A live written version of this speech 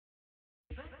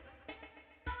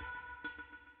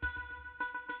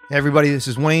Hey everybody, this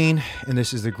is Wayne, and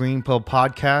this is the Green Pill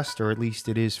Podcast, or at least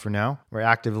it is for now. We're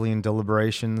actively in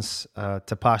deliberations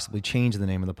to possibly change the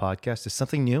name of the podcast to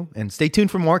something new, and stay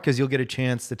tuned for more because you'll get a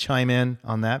chance to chime in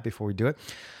on that before we do it.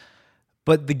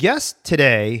 But the guest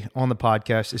today on the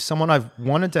podcast is someone I've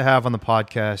wanted to have on the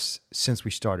podcast since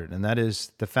we started, and that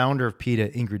is the founder of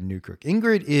PETA, Ingrid Newkirk.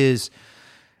 Ingrid is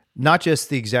not just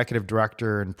the executive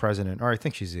director and president, or I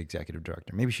think she's the executive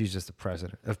director. Maybe she's just the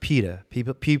president of PETA,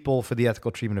 People for the Ethical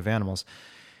Treatment of Animals.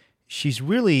 She's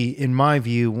really, in my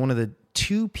view, one of the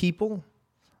two people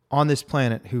on this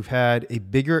planet who've had a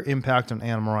bigger impact on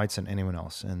animal rights than anyone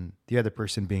else, and the other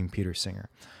person being Peter Singer.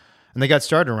 And they got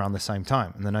started around the same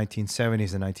time, in the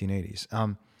 1970s and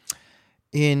 1980s.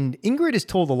 And Ingrid has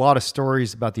told a lot of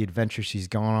stories about the adventures she's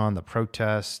gone on, the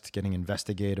protests, getting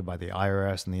investigated by the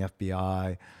IRS and the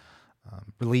FBI,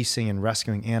 releasing and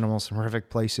rescuing animals from horrific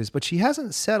places, but she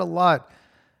hasn't said a lot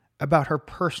about her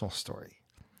personal story.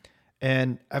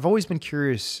 And I've always been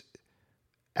curious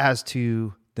as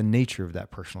to the nature of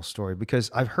that personal story,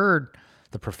 because I've heard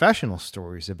the professional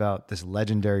stories about this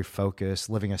legendary focus,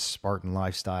 living a Spartan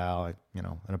lifestyle,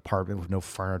 an apartment with no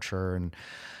furniture. And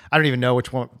I don't even know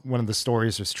which one of the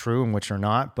stories is true and which are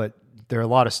not, but there are a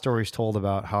lot of stories told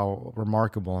about how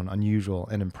remarkable and unusual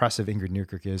and impressive Ingrid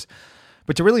Newkirk is.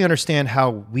 But to really understand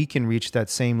how we can reach that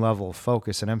same level of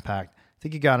focus and impact, I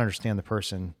think you got to understand the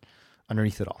person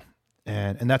underneath it all.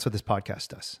 And that's what this podcast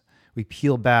does. We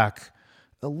peel back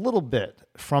a little bit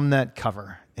from that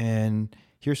cover and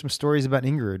hear some stories about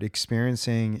Ingrid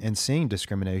experiencing and seeing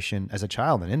discrimination as a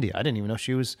child in India. I didn't even know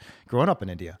she was growing up in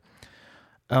India.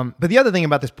 But the other thing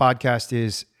about this podcast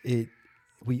is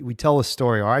we tell a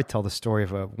story, or I tell the story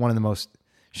of one of the most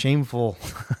shameful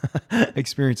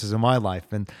experiences of my life.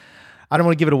 And I don't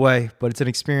want to give it away, but it's an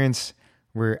experience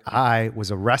where I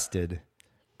was arrested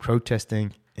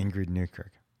protesting Ingrid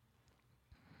Newkirk.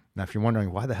 Now, if you're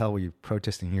wondering, why the hell were you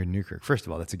protesting Ingrid Newkirk? First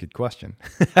of all, that's a good question.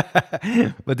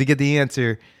 But to get the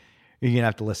answer, you're going to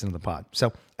have to listen to the pod.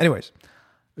 So anyways,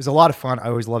 it was a lot of fun. I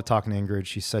always love talking to Ingrid.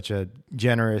 She's such a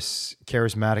generous,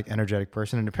 charismatic, energetic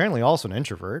person, and apparently also an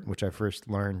introvert, which I first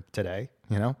learned today,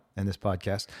 in this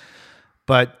podcast.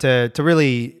 But to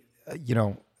really,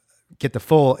 get the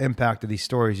full impact of these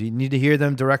stories, you need to hear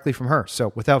them directly from her.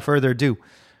 So without further ado,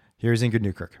 here's Ingrid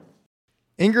Newkirk.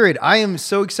 Ingrid, I am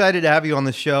so excited to have you on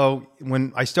the show.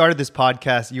 When I started this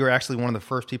podcast, you were actually one of the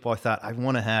first people I thought, I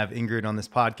want to have Ingrid on this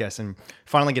podcast and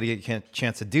finally get a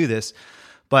chance to do this.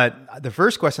 But the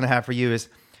first question I have for you is,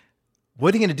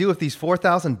 what are you going to do with these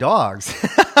 4,000 dogs?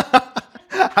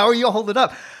 How are you holding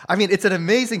up? I mean, it's an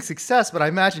amazing success, but I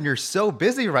imagine you're so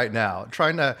busy right now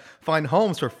trying to find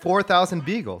homes for 4,000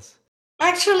 beagles.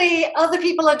 Actually, other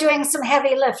people are doing some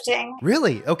heavy lifting.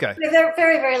 Really? Okay. They're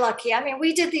very, very lucky. I mean,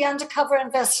 we did the undercover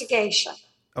investigation.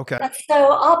 Okay. And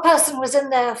so our person was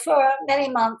in there for many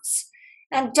months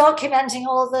and documenting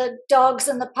all the dogs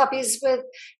and the puppies with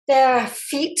their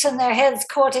feet and their heads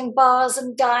caught in bars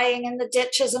and dying in the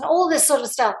ditches and all this sort of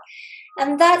stuff.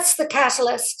 And that's the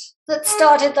catalyst that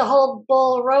started the whole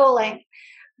ball rolling.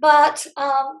 But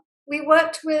we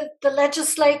worked with the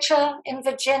legislature in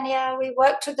Virginia. We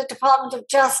worked with the Department of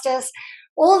Justice,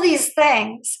 all these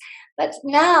things. But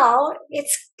now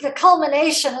the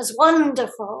culmination is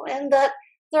wonderful in that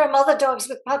there are mother dogs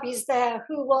with puppies there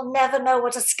who will never know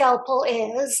what a scalpel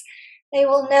is. They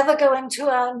will never go into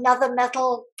another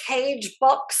metal cage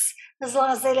box as long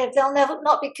as they live. They'll never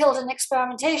not be killed in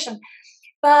experimentation.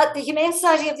 But the Humane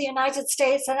Society of the United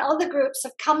States and other groups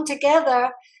have come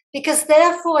together because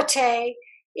their forte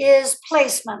is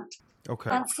placement. Okay.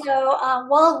 And so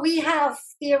while we have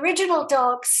the original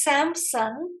dog,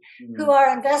 Samson, who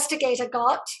our investigator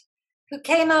got, who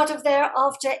came out of there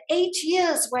after 8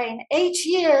 years, Wayne, 8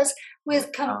 years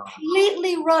with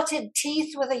completely rotted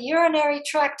teeth, with a urinary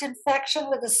tract infection,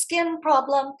 with a skin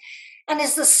problem, and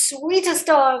is the sweetest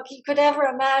dog you could ever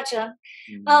imagine.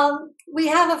 We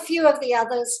have a few of the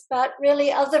others, but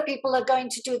really other people are going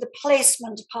to do the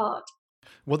placement part.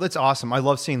 Well, that's awesome. I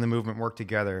love seeing the movement work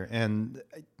together. And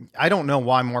I don't know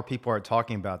why more people are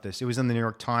talking about this. It was in the New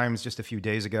York Times just a few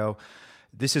days ago.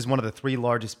 This is one of the 3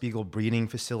 largest beagle breeding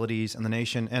facilities in the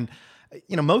nation. And,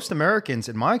 most Americans,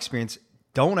 in my experience,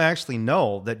 don't actually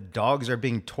know that dogs are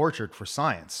being tortured for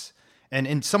science. And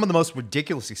in some of the most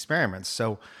ridiculous experiments.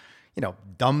 So,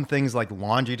 dumb things like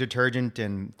laundry detergent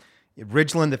and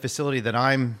Ridgeland, the facility that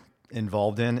I'm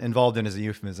involved in is a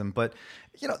euphemism, but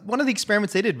one of the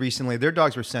experiments they did recently, their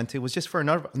dogs were sent to, was just for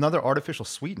another artificial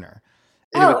sweetener.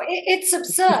 It's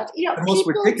absurd. The most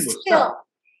ridiculous stuff.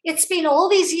 It's been all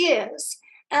these years,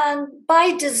 and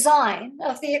by design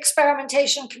of the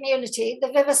experimentation community, the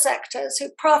vivisectors who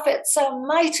profit so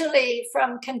mightily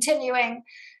from continuing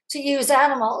to use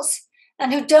animals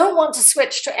and who don't want to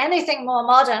switch to anything more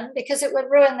modern because it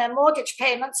would ruin their mortgage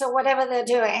payments or whatever they're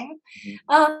doing.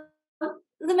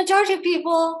 The majority of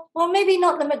people, well, maybe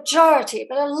not the majority,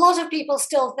 but a lot of people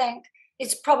still think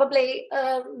it's probably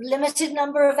a limited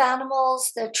number of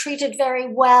animals. They're treated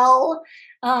very well.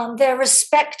 They're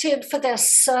respected for their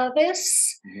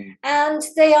service. And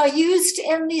they are used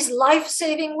in these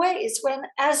life-saving ways when,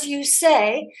 as you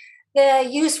say, they're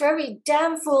used for every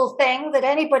damn fool thing that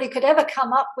anybody could ever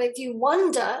come up with. You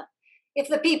wonder if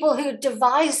the people who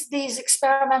devised these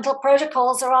experimental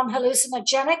protocols are on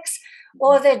hallucinogenics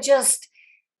or they're just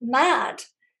mad.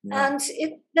 Yeah. And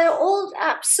they're all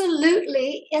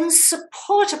absolutely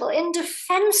insupportable,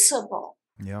 indefensible.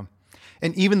 Yeah.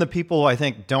 And even the people I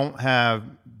think don't have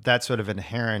that sort of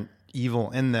inherent evil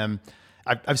in them.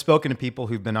 I've spoken to people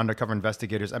who've been undercover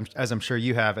investigators, as I'm sure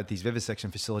you have, at these vivisection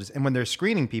facilities. And when they're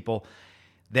screening people,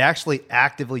 they actually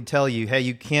actively tell you, hey,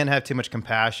 you can't have too much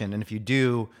compassion. And if you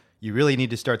do, you really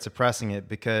need to start suppressing it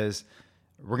because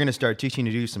we're going to start teaching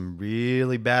you to do some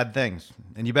really bad things.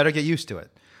 And you better get used to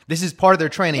it. This is part of their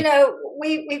training. You know,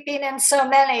 we've been in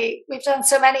we've done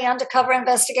so many undercover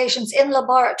investigations in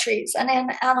laboratories and in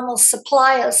animal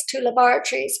suppliers to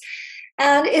laboratories.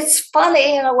 And it's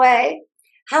funny in a way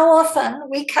how often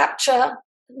we capture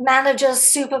managers,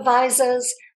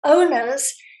 supervisors,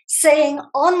 owners saying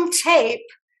on tape,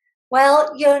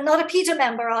 well, you're not a PETA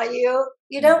member, are you?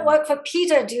 You don't work for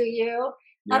PETA, do you?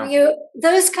 Yeah.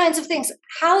 Those kinds of things,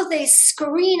 how they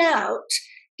screen out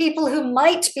people who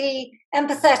might be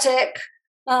empathetic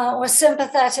or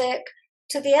sympathetic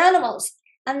to the animals.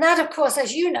 And that, of course,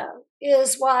 as you know,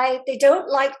 is why they don't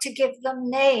like to give them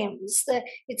names.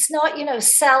 It's not,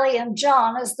 Sally and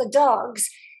John as the dogs.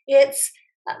 It's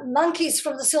monkeys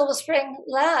from the Silver Spring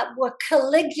lab were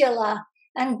Caligula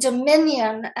and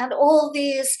Dominion and all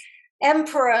these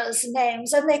emperors'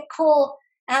 names. And they call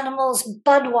animals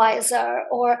Budweiser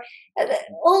or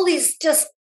all these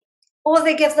or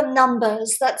they give them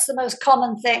numbers. That's the most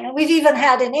common thing. And we've even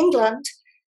had in England,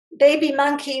 baby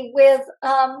monkey with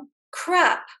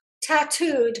crap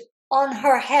tattooed on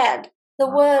her head. The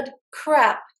word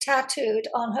crap tattooed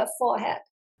on her forehead.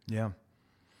 Yeah.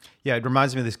 Yeah, it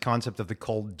reminds me of this concept of the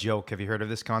cold joke. Have you heard of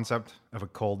this concept of a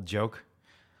cold joke?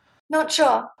 Not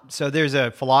sure. So there's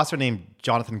a philosopher named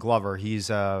Jonathan Glover. He's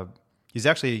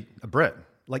actually a Brit.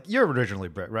 Like, you're originally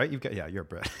Brit, right? You're a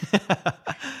Brit.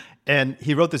 And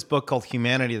he wrote this book called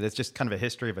Humanity that's just kind of a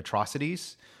history of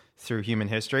atrocities through human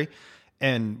history.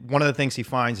 And one of the things he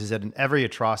finds is that in every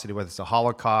atrocity, whether it's the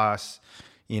Holocaust,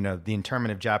 the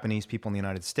internment of Japanese people in the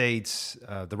United States,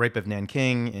 the rape of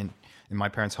Nanking in my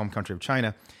parents' home country of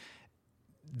China,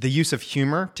 the use of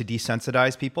humor to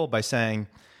desensitize people by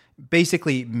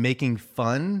basically making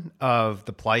fun of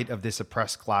the plight of this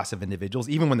oppressed class of individuals,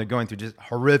 even when they're going through just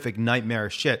horrific,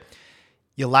 nightmarish shit.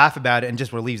 You laugh about it and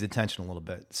just relieves the tension a little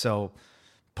bit. So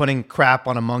putting crap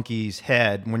on a monkey's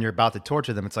head when you're about to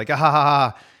torture them, it's like, ah, ha, ha,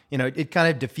 ha. It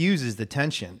kind of diffuses the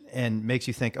tension and makes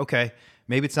you think, okay,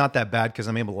 maybe it's not that bad because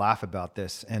I'm able to laugh about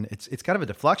this. And it's kind of a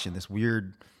deflection, this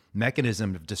weird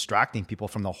mechanism of distracting people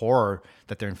from the horror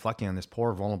that they're inflicting on this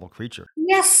poor, vulnerable creature.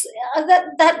 Yes,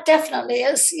 that definitely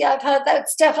is. Yeah, I've heard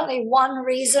that's definitely one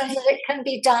reason that it can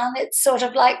be done. It's sort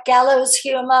of like gallows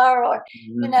humor or,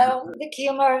 the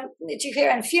humor that you hear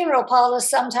in funeral parlors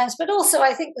sometimes. But also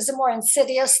I think there's a more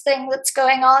insidious thing that's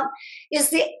going on is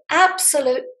the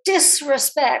absolute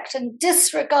disrespect and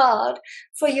disregard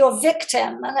for your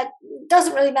victim. And it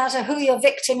doesn't really matter who your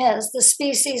victim is, the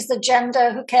species, the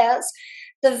gender, who cares?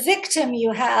 The victim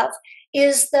you have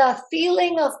is the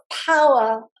feeling of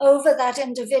power over that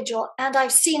individual. And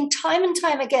I've seen time and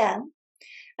time again,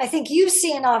 I think you've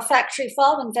seen our factory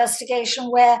farm investigation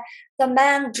where the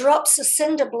man drops a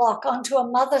cinder block onto a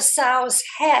mother sow's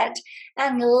head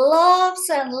and laughs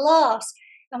and laughs.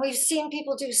 And we've seen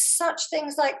people do such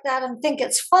things like that and think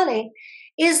it's funny,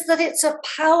 is that it's a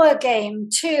power game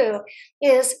too.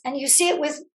 And you see it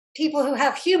with people who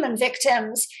have human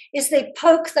victims, is they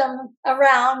poke them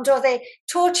around or they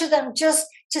torture them just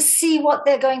to see what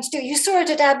they're going to do. You saw it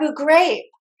at Abu Ghraib.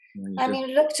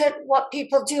 Looked at what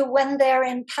people do when they're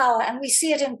in power. And we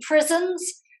see it in prisons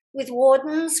with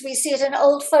wardens. We see it in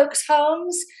old folks'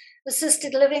 homes,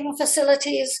 assisted living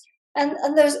facilities. And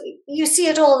those, you see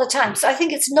it all the time. So I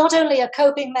think it's not only a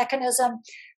coping mechanism,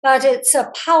 but it's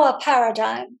a power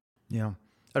paradigm. Yeah.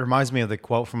 It reminds me of the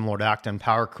quote from Lord Acton,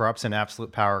 power corrupts and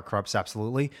absolute power corrupts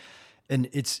absolutely. And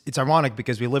it's ironic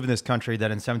because we live in this country that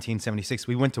in 1776,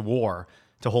 we went to war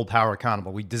to hold power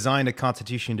accountable. We designed a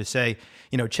constitution to say,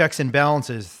 checks and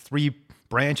balances, three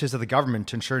branches of the government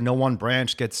to ensure no one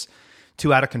branch gets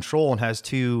too out of control and has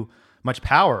too much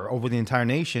power over the entire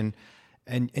nation.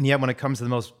 And yet when it comes to the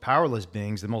most powerless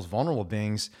beings, the most vulnerable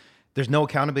beings, there's no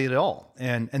accountability at all.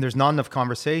 And there's not enough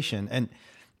conversation. And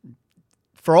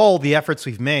for all the efforts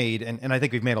we've made, and I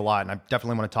think we've made a lot, and I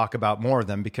definitely want to talk about more of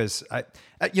them because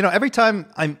every time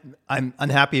I'm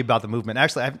unhappy about the movement.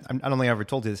 Actually, I don't think I ever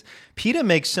told you this. PETA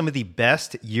makes some of the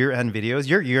best year-end videos.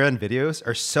 Your year-end videos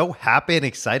are so happy and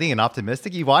exciting and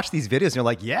optimistic. You watch these videos and you're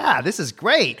like, yeah, this is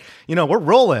great. We're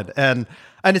rolling, and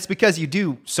it's because you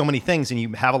do so many things and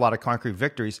you have a lot of concrete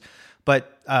victories.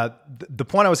 But the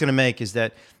point I was going to make is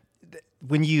that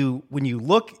when you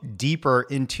look deeper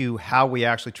into how we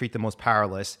actually treat the most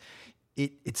powerless,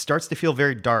 it starts to feel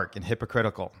very dark and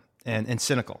hypocritical and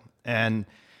cynical. And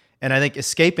I think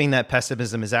escaping that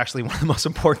pessimism is actually one of the most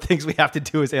important things we have to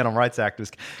do as animal rights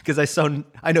activists, because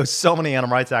I know so many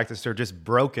animal rights activists are just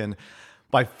broken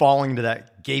by falling into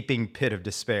that gaping pit of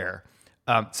despair.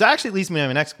 So actually leads me to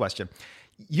my next question.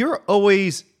 You're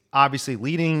always obviously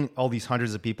leading all these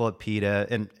hundreds of people at PETA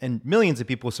and millions of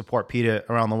people who support PETA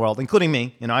around the world, including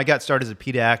me. I got started as a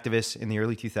PETA activist in the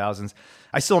early 2000s.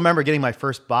 I still remember getting my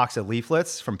first box of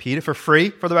leaflets from PETA for free,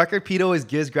 for the record. PETA always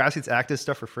gives grassroots activist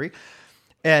stuff for free.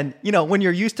 And, when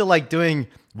you're used to doing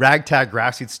ragtag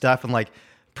grassroots stuff and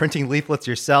printing leaflets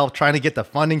yourself, trying to get the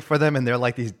funding for them, and they're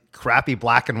these crappy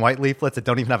black and white leaflets that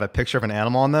don't even have a picture of an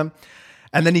animal on them.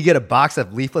 And then you get a box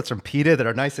of leaflets from PETA that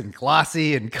are nice and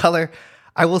glossy in color.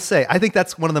 I will say, I think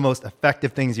that's one of the most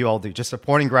effective things you all do, just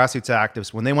supporting grassroots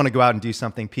activists. When they want to go out and do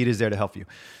something, PETA's there to help you.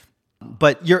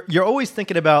 But you're always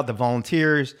thinking about the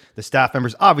volunteers, the staff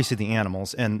members, obviously the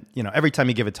animals. And, every time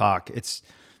you give a talk, it's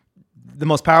the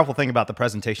most powerful thing about the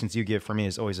presentations you give for me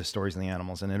is always the stories of the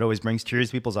animals. And it always brings tears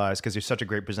to people's eyes because you're such a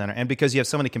great presenter and because you have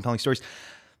so many compelling stories.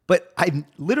 But I've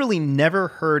literally never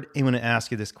heard anyone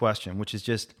ask you this question, which is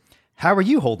just, how are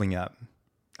you holding up?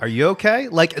 Are you okay?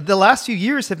 The last few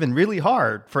years have been really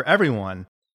hard for everyone.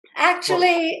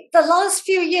 Actually, the last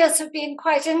few years have been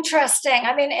quite interesting.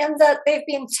 In that they've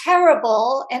been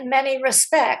terrible in many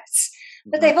respects,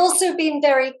 but they've also been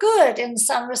very good in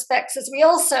some respects, as we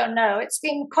also know. It's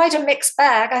been quite a mixed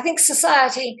bag. I think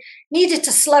society needed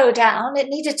to slow down. It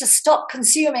needed to stop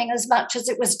consuming as much as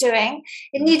it was doing.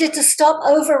 It needed to stop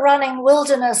overrunning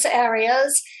wilderness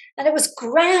areas. And it was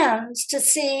grand to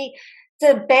see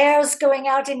the bears going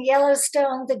out in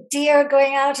Yellowstone, the deer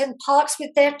going out in parks with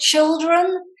their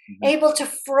children, able to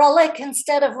frolic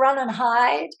instead of run and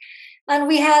hide. And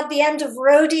we had the end of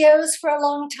rodeos for a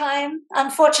long time.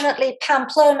 Unfortunately,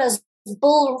 Pamplona's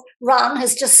bull run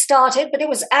has just started, but it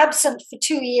was absent for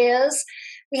 2 years.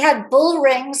 We had bull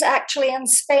rings actually in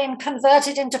Spain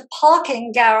converted into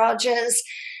parking garages.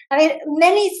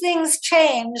 Many things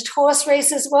changed. Horse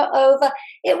races were over.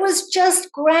 It was just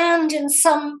grand in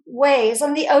some ways.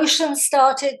 And the ocean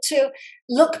started to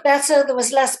look better. There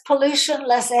was less pollution,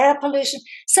 less air pollution.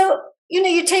 So,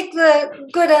 you take the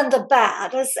good and the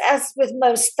bad, as with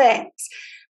most things.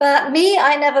 But me,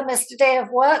 I never missed a day of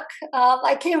work.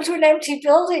 I came to an empty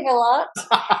building a lot,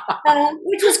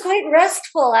 which was quite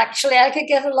restful, actually. I could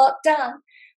get a lot done.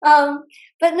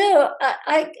 But no,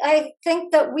 I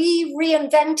think that we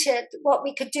reinvented what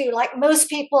we could do. Like most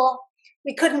people,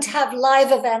 we couldn't have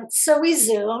live events, so we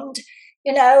Zoomed.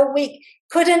 We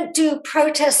couldn't do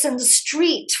protests in the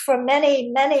street for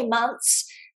many, many months.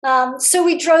 So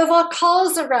we drove our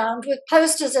cars around with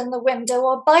posters in the window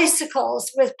or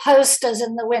bicycles with posters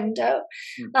in the window.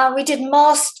 We did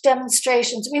mass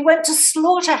demonstrations. We went to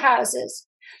slaughterhouses.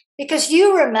 Because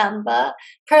you remember,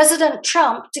 President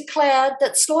Trump declared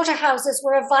that slaughterhouses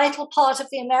were a vital part of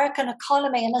the American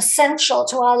economy and essential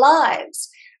to our lives.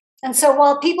 And so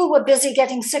while people were busy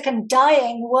getting sick and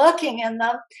dying, working in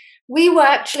them, we were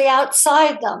actually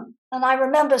outside them. And I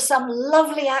remember some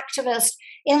lovely activist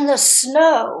in the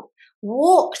snow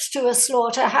walked to a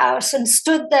slaughterhouse and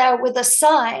stood there with a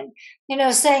sign,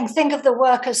 saying, think of the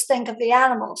workers, think of the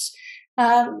animals,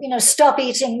 stop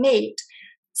eating meat.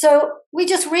 So we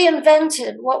just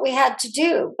reinvented what we had to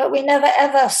do, but we never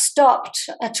ever stopped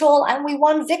at all, and we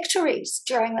won victories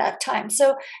during that time.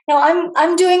 So now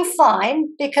I'm doing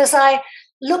fine because I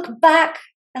look back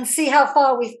and see how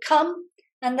far we've come,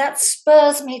 and that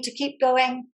spurs me to keep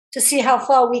going to see how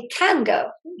far we can go.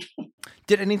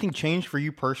 Did anything change for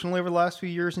you personally over the last few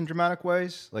years in dramatic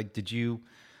ways?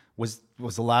 Was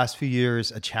the last few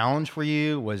years a challenge for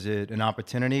you? Was it an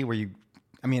opportunity where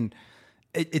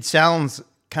it sounds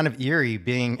kind of eerie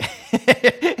being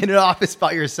in an office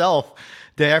by yourself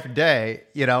day after day,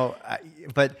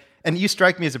 but And you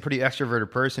strike me as a pretty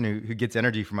extroverted person who gets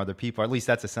energy from other people. Or at least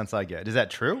that's the sense I get. Is that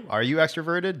true? Are you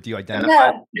extroverted? Do you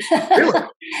identify? No. Really?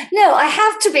 No, I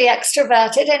have to be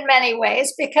extroverted in many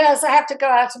ways because I have to go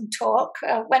out and talk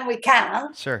when we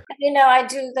can. Sure. And, I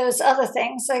do those other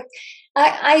things. Like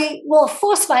I will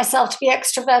force myself to be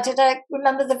extroverted. I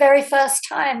remember the very first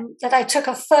time that I took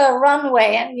a fur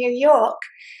runway in New York.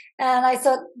 And I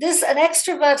thought, an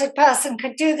extroverted person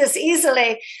could do this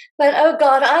easily, but oh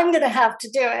God, I'm going to have to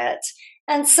do it.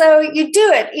 And so you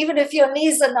do it, even if your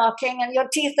knees are knocking and your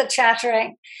teeth are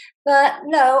chattering. But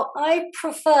no, I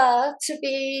prefer to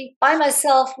be by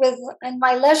myself in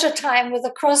my leisure time with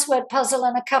a crossword puzzle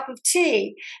and a cup of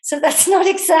tea. So that's not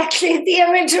exactly the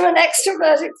image of an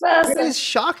extroverted person. It is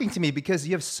shocking to me because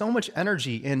you have so much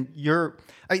energy and there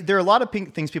are a lot of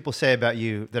things people say about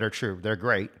you that are true. They're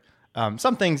great.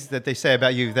 Some things that they say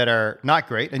about you that are not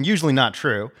great and usually not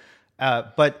true.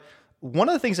 But one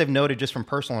of the things I've noted just from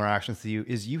personal interactions with you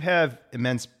is you have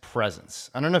immense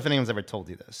presence. I don't know if anyone's ever told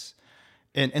you this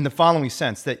in the following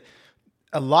sense that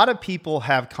a lot of people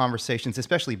have conversations,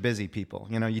 especially busy people.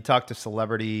 You talk to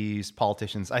celebrities,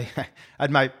 politicians. I had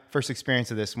my first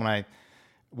experience of this when I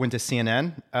went to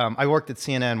CNN. I worked at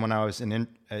CNN when I was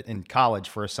in college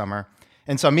for a summer.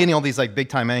 And so I'm meeting all these like big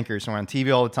time anchors who are on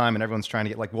TV all the time and everyone's trying to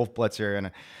get like Wolf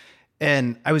Blitzer.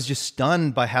 And I was just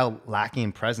stunned by how lacking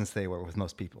in presence they were with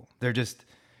most people. They're just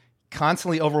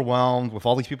constantly overwhelmed with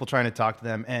all these people trying to talk to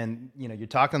them. And, you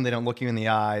talk to them, they don't look you in the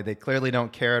eye. They clearly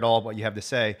don't care at all what you have to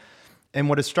say. And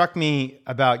what has struck me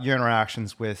about your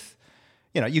interactions with,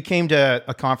 you came to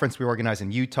a conference we organized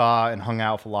in Utah and hung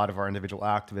out with a lot of our individual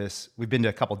activists. We've been to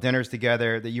a couple dinners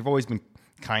together that you've always been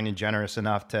kind and generous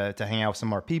enough to hang out with some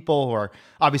more people who are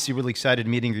obviously really excited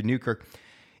meeting Ingrid Newkirk.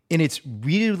 And it's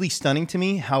really stunning to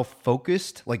me how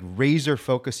focused, like razor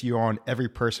focused you are on every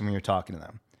person when you're talking to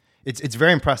them. It's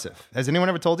very impressive. Has anyone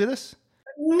ever told you this?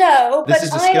 No, this but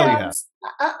is the skill you have.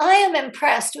 I am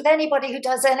impressed with anybody who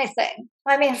does anything.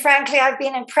 I mean, frankly, I've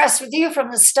been impressed with you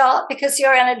from the start because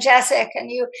you're energetic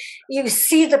and you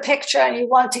see the picture and you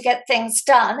want to get things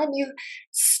done and you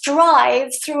strive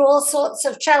through all sorts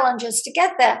of challenges to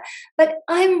get there. But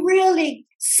I'm really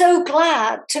so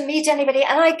glad to meet anybody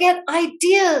and I get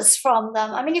ideas from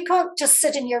them. I mean, you can't just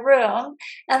sit in your room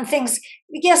and things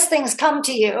come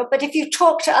to you, but if you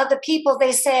talk to other people,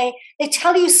 they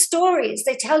tell you stories,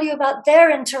 they tell you about their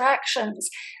interactions.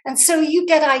 And so you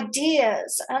get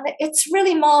ideas and it's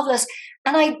really marvelous.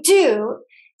 And I do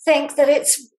think that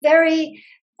it's very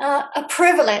a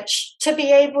privilege to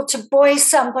be able to buoy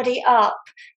somebody up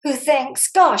who thinks,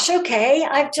 gosh, okay,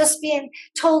 I've just been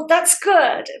told that's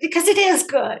good because it is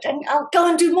good and I'll go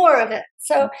and do more of it.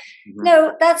 So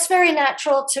no, that's very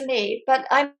natural to me, but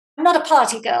I'm not a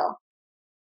party girl.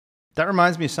 That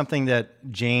reminds me of something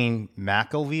that Jane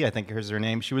McElvey, I think is her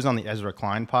name. She was on the Ezra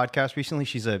Klein podcast recently.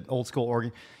 She's an old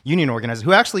school union organizer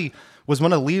who actually was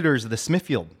one of the leaders of the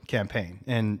Smithfield campaign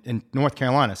in North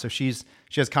Carolina. So she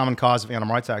has Common Cause of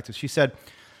animal rights activists. She said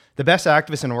the best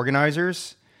activists and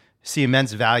organizers see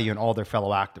immense value in all their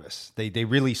fellow activists. They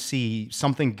really see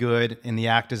something good in the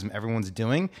activism everyone's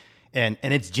doing, and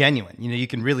it's genuine. You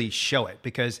can really show it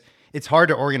because it's hard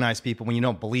to organize people when you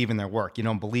don't believe in their work. You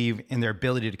don't believe in their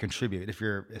ability to contribute if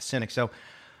you're a cynic.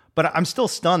 But I'm still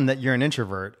stunned that you're an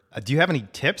introvert. Do you have any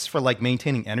tips for like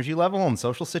maintaining energy level in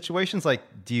social situations? Like,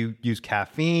 do you use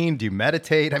caffeine? Do you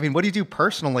meditate? I mean, what do you do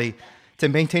personally to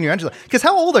maintain your energy level? Because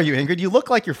how old are you, Ingrid? You look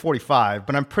like you're 45,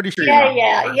 but I'm pretty sure you're not.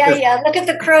 Yeah. Look at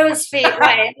the crow's feet,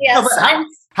 right? Yes. No,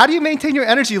 how do you maintain your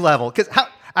energy level? Because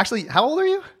how old are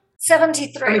you?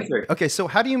 73. Okay, so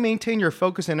how do you maintain your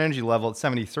focus and energy level at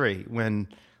 73 when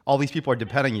all these people are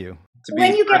depending you?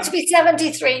 When you get to be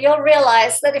 73, you'll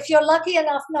realize that if you're lucky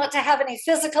enough not to have any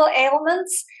physical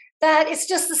ailments, that it's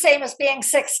just the same as being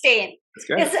 16.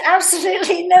 It's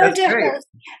absolutely no difference.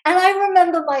 And I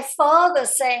remember my father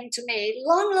saying to me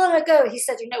long, long ago, he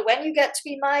said, when you get to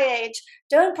be my age,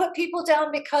 don't put people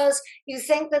down because you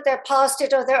think that they're past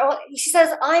it he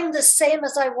says, I'm the same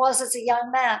as I was as a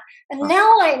young man. And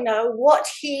now I know what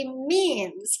he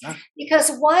means.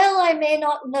 Because while I may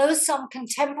not know some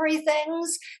contemporary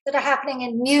things that are happening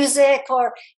in music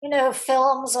or,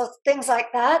 films or things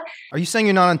like that. Are you saying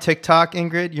you're not on TikTok,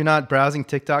 Ingrid? You're not browsing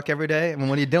TikTok every day? I mean,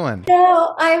 what are you doing?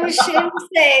 No, I was ashamed to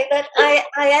say that I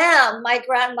am my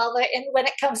grandmother when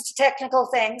it comes to technical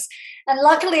things. And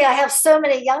luckily, I have so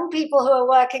many young people who are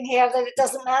working here that it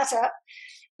doesn't matter.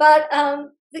 But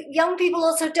the young people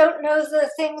also don't know the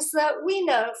things that we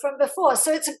know from before.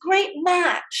 So it's a great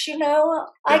match,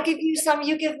 I give you some,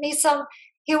 you give me some.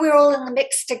 Here we're all in the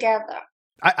mix together.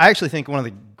 I actually think one of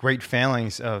the great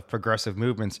failings of progressive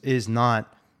movements is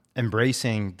not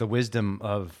embracing the wisdom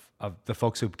of of the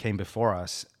folks who came before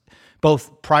us,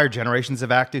 both prior generations of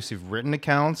activists who've written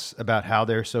accounts about how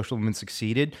their social movement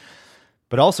succeeded,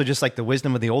 but also just like the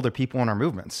wisdom of the older people in our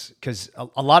movements. Because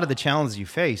a lot of the challenges you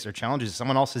face are challenges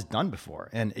someone else has done before.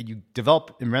 And you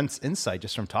develop immense insight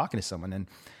just from talking to someone. And,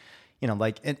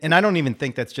 and I don't even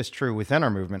think that's just true within our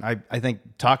movement. I think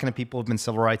talking to people who've been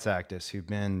civil rights activists, who've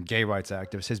been gay rights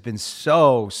activists has been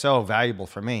so, so valuable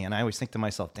for me. And I always think to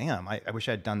myself, damn, I wish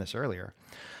I had done this earlier.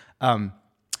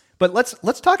 But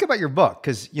let's talk about your book,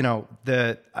 because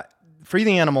the Free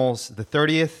the Animals, the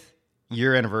 30th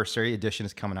year anniversary edition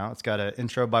is coming out. It's got an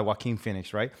intro by Joaquin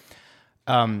Phoenix, right?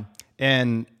 And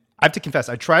I have to confess,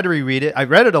 I tried to reread it. I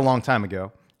read it a long time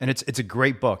ago, and it's a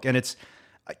great book. And it's,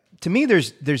 to me,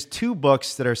 there's two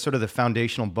books that are sort of the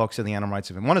foundational books of the animal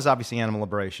rights movement. One is obviously Animal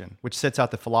Liberation, which sets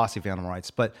out the philosophy of animal rights,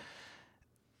 but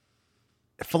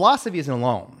philosophy isn't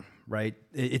alone. Right?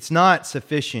 It's not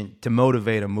sufficient to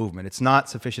motivate a movement. It's not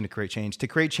sufficient to create change. To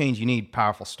create change, you need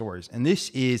powerful stories. And this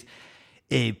is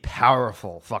a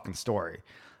powerful fucking story.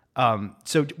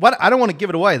 So what, I don't want to give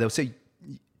it away though. So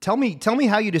tell me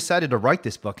how you decided to write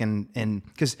this book. And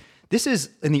because this is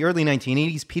in the early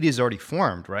 1980s, PETA is already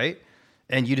formed, right?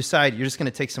 And you decide you're just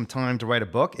going to take some time to write a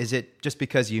book. Is it just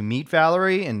because you meet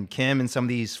Valerie and Kim and some of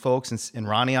these folks and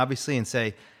Ronnie, obviously, and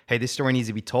say, hey, this story needs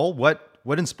to be told?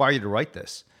 What inspired you to write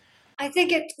this? I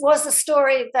think it was a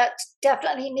story that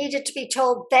definitely needed to be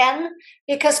told then,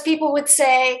 because people would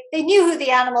say they knew who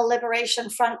the Animal Liberation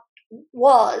Front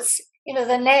was,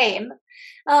 the name,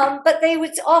 but they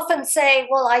would often say,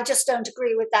 well, I just don't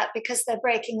agree with that because they're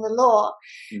breaking the law.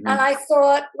 Mm-hmm. And I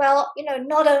thought, well,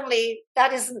 not only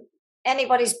that isn't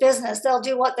anybody's business, they'll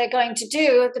do what they're going to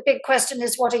do. The big question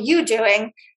is, what are you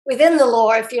doing within the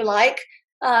law, if you like,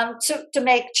 to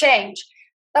make change?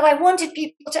 But I wanted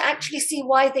people to actually see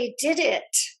why they did it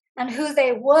and who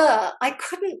they were. I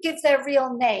couldn't give their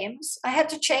real names. I had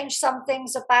to change some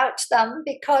things about them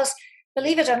because,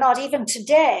 believe it or not, even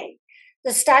today,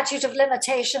 the statute of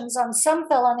limitations on some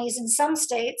felonies in some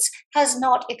states has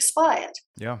not expired.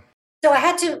 Yeah. So I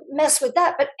had to mess with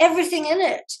that. But everything in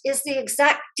it is the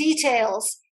exact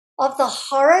details of the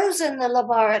horrors in the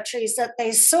laboratories that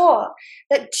they saw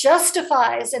that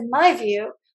justifies, in my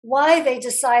view, why they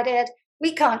decided,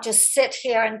 we can't just sit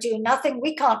here and do nothing.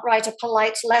 We can't write a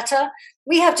polite letter.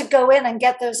 We have to go in and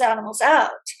get those animals out.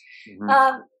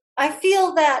 Mm-hmm. I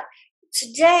feel that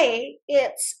today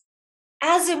it's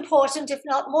as important, if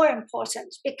not more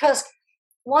important, because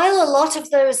while a lot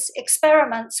of those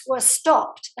experiments were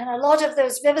stopped and a lot of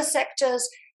those vivisectors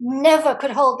never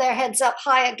could hold their heads up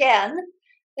high again,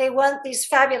 they weren't these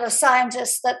fabulous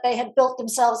scientists that they had built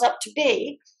themselves up to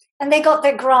be, and they got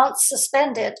their grants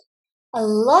suspended. A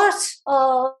lot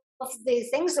of the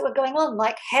things that were going on,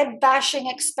 like head bashing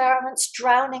experiments,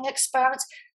 drowning experiments,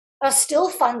 are still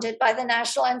funded by the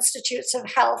National Institutes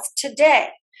of Health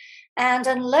today. And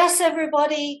unless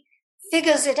everybody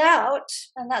figures it out,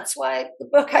 and that's why the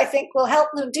book, I think, will help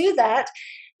them do that,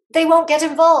 they won't get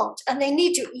involved. And they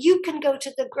need to. You can go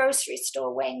to the grocery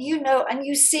store, Wayne, and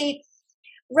you see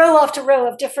row after row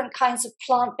of different kinds of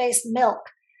plant-based milk.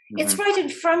 It's right in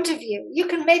front of you. You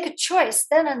can make a choice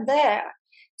then and there.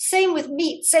 Same with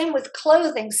meat, same with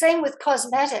clothing, same with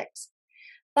cosmetics.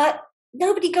 But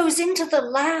nobody goes into the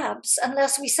labs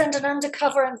unless we send an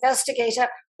undercover investigator,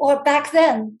 or back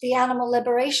then, the Animal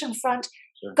Liberation Front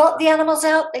got the animals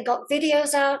out, they got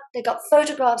videos out, they got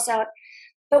photographs out.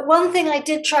 But one thing I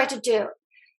did try to do,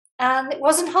 and it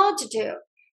wasn't hard to do,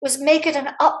 was make it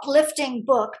an uplifting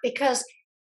book, because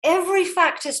every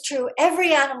fact is true.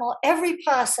 Every animal, every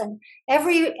person,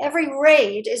 every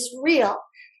raid is real.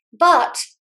 But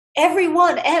every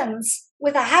one ends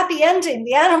with a happy ending.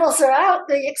 The animals are out.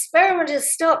 The experiment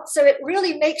is stopped. So it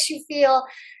really makes you feel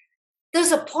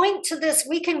there's a point to this.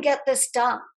 We can get this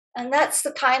done. And that's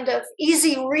the kind of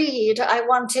easy read I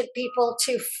wanted people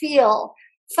to feel.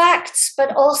 Facts,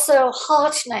 but also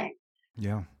heartening.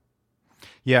 Yeah.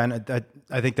 Yeah, and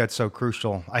I think that's so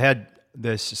crucial. I had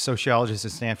this sociologist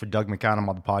at Stanford, Doug McAdam,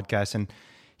 on the podcast, and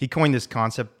he coined this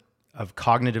concept of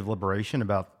cognitive liberation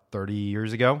about 30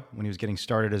 years ago when he was getting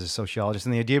started as a sociologist.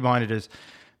 And the idea behind it is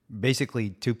basically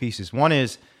two pieces. One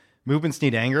is movements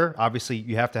need anger. Obviously,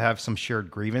 you have to have some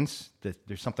shared grievance that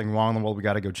there's something wrong in the world, we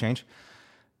got to go change.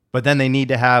 But then they need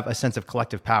to have a sense of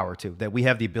collective power too, that we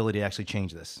have the ability to actually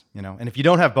change this, And if you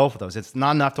don't have both of those, it's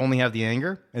not enough to only have the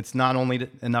anger. It's not only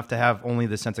enough to have only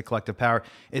the sense of collective power.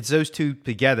 It's those two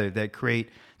together that create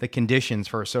the conditions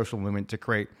for a social movement to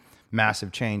create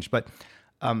massive change. But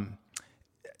I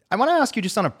want to ask you,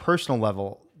 just on a personal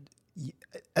level,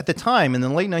 at the time in the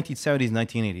late 1970s,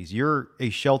 1980s, you're a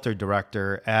shelter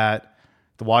director at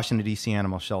the Washington, D.C.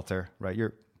 Animal Shelter, right?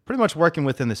 You're pretty much working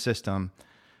within the system,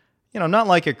 not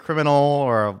like a criminal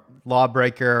or a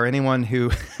lawbreaker or anyone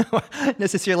who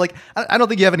necessarily, like, I don't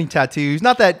think you have any tattoos.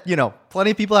 Not that,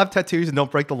 plenty of people have tattoos and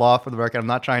don't break the law, for the record. I'm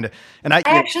not trying to, and I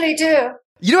actually do.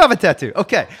 You do have a tattoo.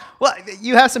 Okay. Well,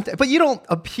 you have some, but you don't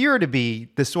appear to be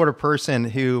the sort of person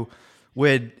who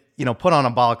would, put on a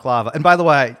balaclava. And by the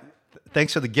way,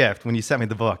 thanks for the gift when you sent me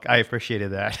the book. I appreciated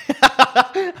that.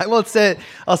 I won't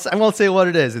say what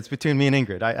it is. It's between me and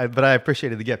Ingrid. But I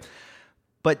appreciated the gift.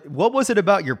 But what was it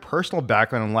about your personal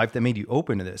background in life that made you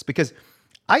open to this? Because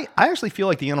I actually feel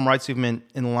like the animal rights movement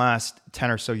in the last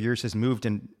 10 or so years has moved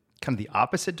in kind of the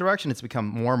opposite direction. It's become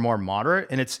more and more moderate.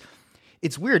 And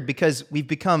it's weird because we've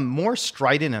become more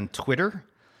strident on Twitter,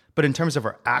 but in terms of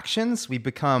our actions, we've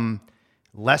become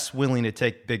less willing to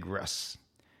take big risks.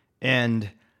 And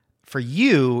for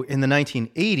you in the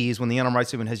 1980s, when the animal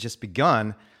rights movement has just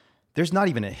begun, there's not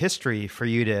even a history for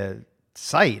you to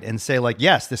cite and say, like,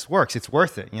 yes, this works, it's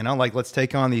worth it. Like, let's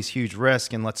take on these huge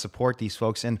risks and let's support these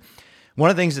folks. And one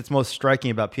of the things that's most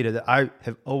striking about PETA that I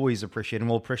have always appreciated and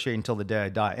will appreciate until the day I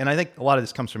die, and I think a lot of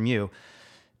this comes from you,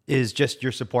 is just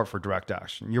your support for direct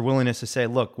action. Your willingness to say,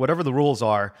 look, whatever the rules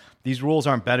are, these rules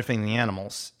aren't benefiting the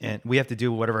animals, and we have to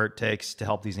do whatever it takes to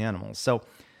help these animals. So,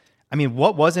 I mean,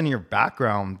 what was in your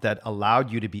background that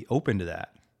allowed you to be open to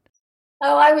that?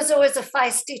 Oh, I was always a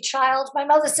feisty child. My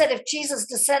mother said if Jesus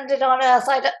descended on earth,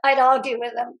 I'd argue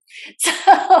with him. So,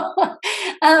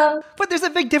 but there's a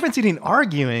big difference between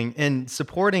arguing and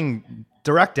supporting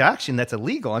direct action that's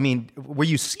illegal. I mean, were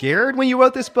you scared when you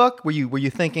wrote this book? Were you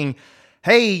thinking,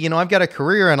 hey, I've got a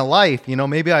career and a life,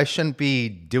 maybe I shouldn't be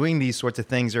doing these sorts of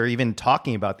things or even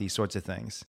talking about these sorts of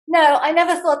things? No, I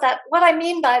never thought that. What I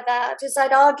mean by that is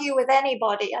I'd argue with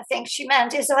anybody. I think she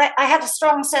meant is I had a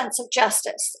strong sense of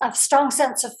justice, a strong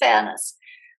sense of fairness.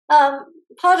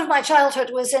 Part of my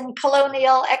childhood was in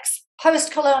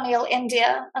post-colonial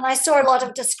India, and I saw a lot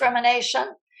of discrimination.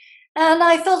 And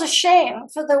I felt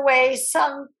ashamed for the way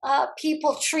some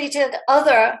people treated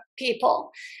other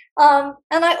people. And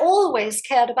I always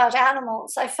cared about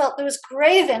animals. I felt there was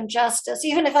grave injustice.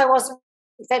 Even if I wasn't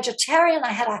vegetarian,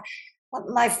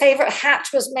 my favorite hat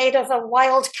was made of a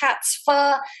wild cat's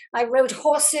fur. I rode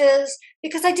horses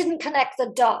because I didn't connect the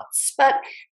dots. But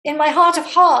in my heart of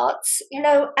hearts,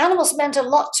 animals meant a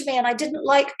lot to me, and I didn't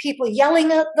like people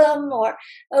yelling at them or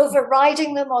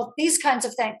overriding them or these kinds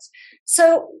of things.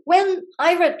 So when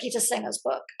I read Peter Singer's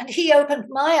book and he opened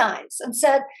my eyes and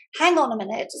said, hang on a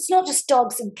minute, it's not just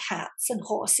dogs and cats and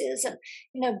horses and,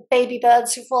 baby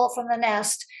birds who fall from the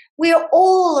nest. We are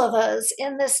all of us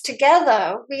in this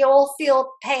together. We all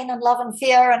feel pain and love and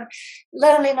fear and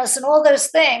loneliness and all those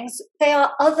things. They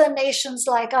are other nations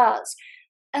like us.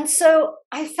 And so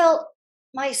I felt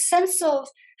my sense of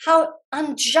how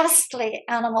unjustly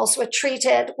animals were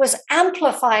treated was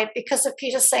amplified because of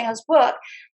Peter Singer's book.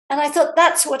 And I thought,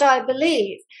 that's what I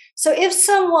believe. So if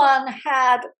someone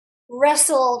had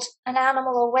wrestled an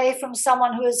animal away from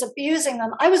someone who was abusing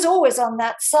them, I was always on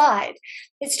that side.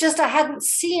 It's just I hadn't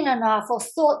seen enough or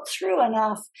thought through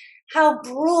enough how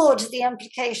broad the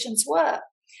implications were.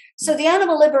 So the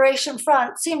Animal Liberation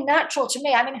Front seemed natural to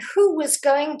me. I mean, who was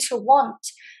going to want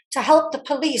to help the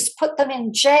police put them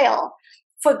in jail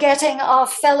for getting our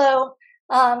fellow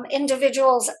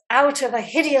individuals out of a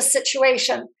hideous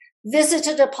situation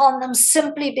visited upon them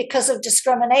simply because of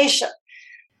discrimination?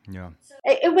 Yeah.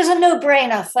 It was a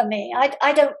no-brainer for me.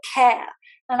 I don't care.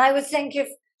 And I would think if,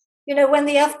 when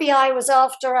the FBI was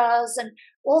after us and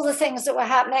all the things that were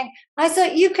happening, I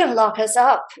thought, you can lock us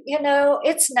up.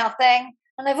 It's nothing.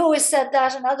 And I've always said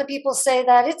that, and other people say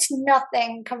that it's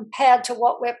nothing compared to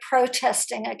what we're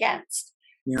protesting against.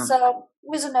 Yeah. So it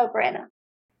was a no-brainer.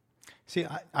 See,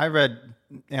 I read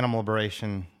Animal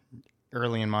Liberation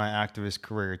early in my activist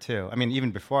career too. I mean,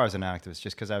 even before I was an activist,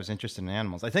 just because I was interested in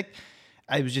animals. I think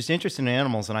I was just interested in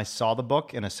animals, and I saw the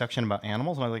book in a section about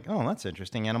animals, and I was like, oh, that's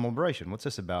interesting, Animal Liberation. What's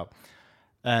this about?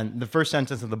 And the first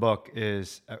sentence of the book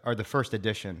or the first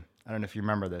edition, I don't know if you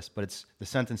remember this, but the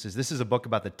sentence is, this is a book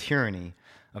about the tyranny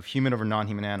of human over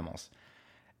non-human animals.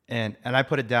 And I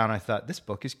put it down, I thought, this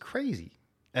book is crazy.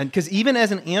 And because even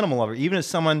as an animal lover, even as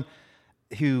someone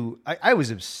who, I was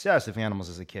obsessed with animals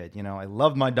as a kid. I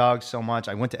loved my dogs so much.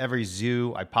 I went to every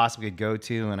zoo I possibly could go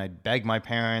to, and I'd beg my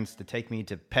parents to take me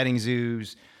to petting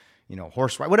zoos,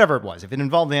 horse ride, whatever it was. If it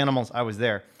involved animals, I was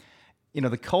there.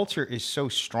 The culture is so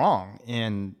strong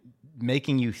in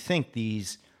making you think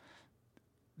these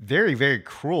very, very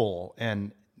cruel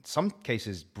and in some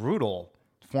cases brutal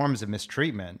forms of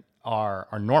mistreatment are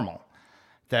normal.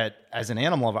 That as an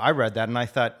animal lover, I read that and I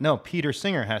thought, no, Peter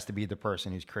Singer has to be the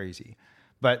person who's crazy.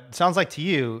 But it sounds like to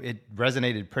you, it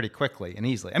resonated pretty quickly and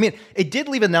easily. I mean, it did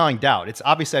leave a gnawing doubt. It's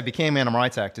obviously I became an animal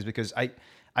rights activist because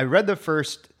I read the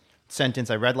first sentence,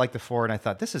 I read like the foreword, and I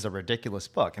thought, this is a ridiculous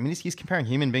book. I mean, he's comparing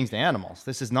human beings to animals.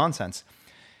 This is nonsense.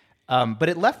 But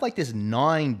it left like this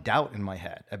gnawing doubt in my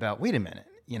head about, wait a minute,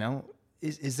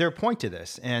 is there a point to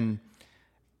this? And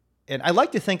I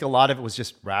like to think a lot of it was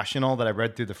just rational that I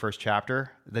read through the first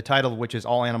chapter, the title of which is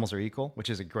All Animals Are Equal, which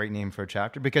is a great name for a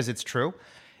chapter because it's true.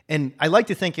 And I like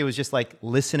to think it was just like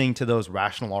listening to those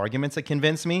rational arguments that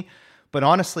convinced me. But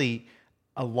honestly,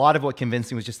 a lot of what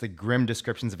convinced me was just the grim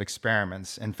descriptions of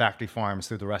experiments and factory farms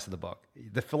through the rest of the book.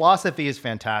 The philosophy is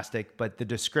fantastic, but the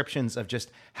descriptions of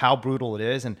just how brutal it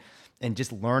is and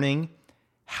just learning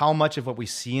how much of what we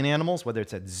see in animals, whether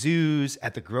it's at zoos,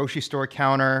 at the grocery store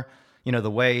counter,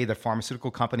 the way the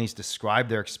pharmaceutical companies describe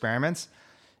their experiments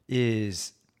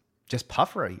is just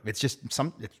puffery. It's just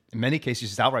in many cases,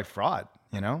 just outright fraud,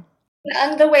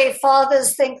 And the way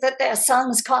fathers think that their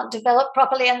sons can't develop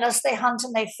properly unless they hunt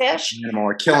and they fish.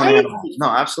 Or killing animals. No,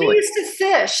 absolutely. I used to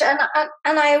fish, and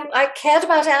I cared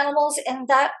about animals in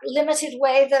that limited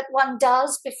way that one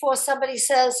does before somebody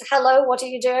says, hello, what are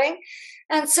you doing?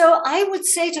 And so I would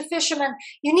say to fishermen,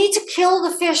 you need to kill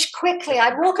the fish quickly.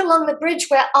 I'd walk along the bridge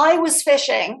where I was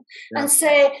fishing and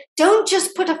say, don't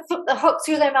just put a hook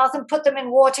through their mouth and put them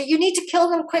in water. You need to kill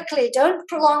them quickly. Don't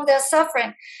prolong their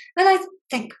suffering. And I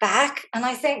think back and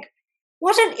I think,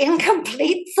 what an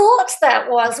incomplete thought that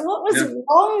was. What was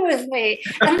wrong with me?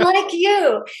 And like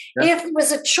you, if it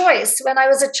was a choice when I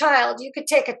was a child, you could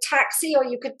take a taxi or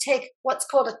you could take what's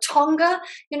called a tonga,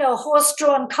 a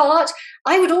horse-drawn cart.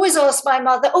 I would always ask my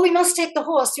mother, we must take the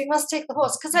horse. We must take the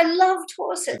horse because I loved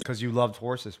horses. Because you loved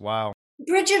horses. Wow.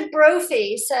 Bridget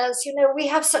Brophy says, we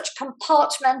have such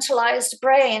compartmentalized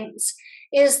brains,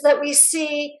 is that we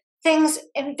see things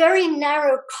in very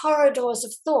narrow corridors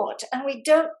of thought, and we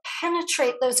don't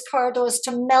penetrate those corridors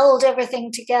to meld everything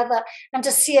together and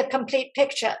to see a complete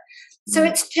picture. So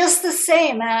it's just the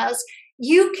same as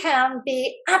you can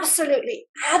be absolutely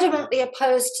adamantly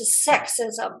opposed to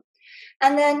sexism,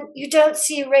 and then you don't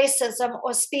see racism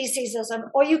or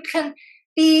speciesism, or you can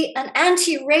be an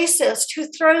anti-racist who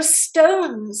throws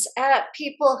stones at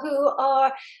people who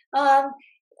are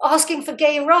asking for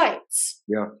gay rights.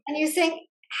 Yeah. And you think,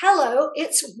 hello,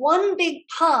 it's one big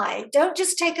pie. Don't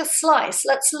just take a slice.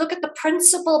 Let's look at the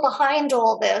principle behind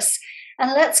all this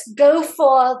and let's go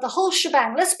for the whole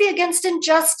shebang. Let's be against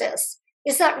injustice.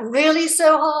 Is that really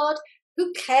so hard?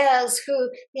 Who cares who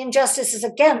the injustice is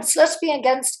against? Let's be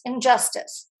against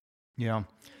injustice. Yeah.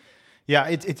 Yeah,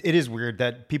 it is weird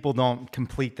that people don't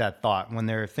complete that thought when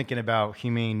they're thinking about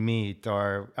humane meat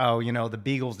or, the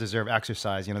beagles deserve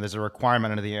exercise. There's a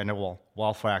requirement under the Animal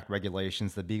Welfare Act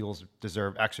regulations. The beagles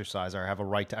deserve exercise or have a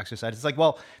right to exercise. It's like,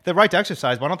 well, the right to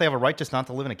exercise, why don't they have a right just not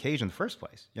to live in a cage in the first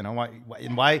place?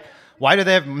 Why do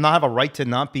they not have a right to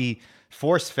not be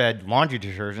force-fed laundry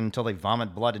detergent until they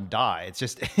vomit blood and die? It's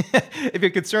just, if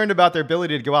you're concerned about their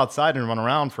ability to go outside and run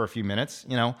around for a few minutes,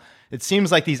 it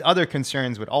seems like these other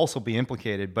concerns would also be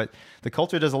implicated, but the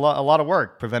culture does a lot of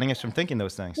work preventing us from thinking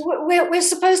those things. We're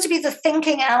supposed to be the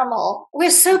thinking animal.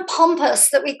 We're so pompous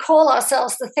that we call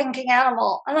ourselves the thinking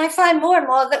animal. And I find more and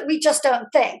more that we just don't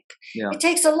think. Yeah. It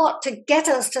takes a lot to get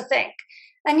us to think.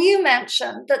 And you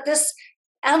mentioned that this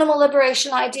animal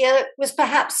liberation idea was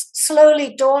perhaps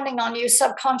slowly dawning on you,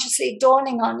 subconsciously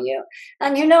dawning on you.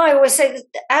 And I always say that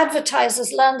the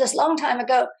advertisers learned this long time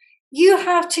ago. You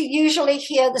have to usually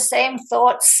hear the same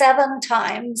thought 7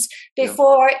 times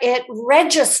before it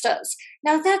registers.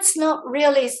 Now, that's not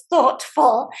really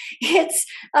thoughtful. It's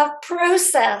a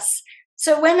process.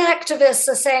 So when activists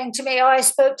are saying to me, I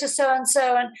spoke to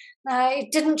so-and-so and it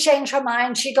didn't change her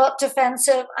mind, she got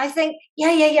defensive, I think,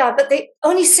 but they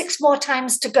only 6 more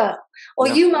times to go. Or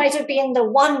you might have been the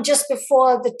one just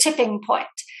before the tipping point.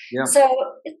 Yeah. So,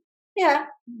 yeah.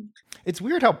 It's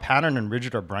weird how patterned and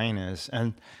rigid our brain is.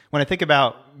 And when I think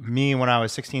about me when I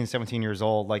was 16, 17 years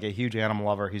old, like a huge animal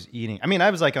lover who's eating, I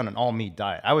was like on an all meat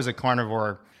diet. I was a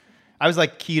carnivore. I was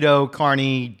like keto,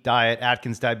 carny diet,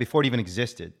 Atkins diet before it even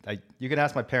existed. You can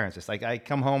ask my parents. It's like I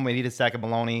come home, I'd eat a sack of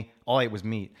bologna. All I ate was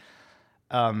meat.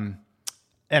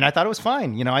 And I thought it was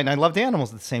fine, and I loved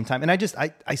animals at the same time. And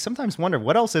I sometimes wonder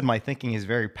what else in my thinking is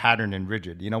very patterned and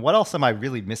rigid. What else am I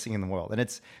really missing in the world? And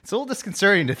it's a little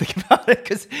disconcerting to think about it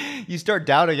because you start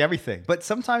doubting everything. But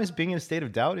sometimes being in a state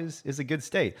of doubt is a good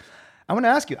state. I want to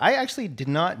ask you, I actually did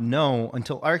not know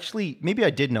maybe I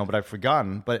did know, but I've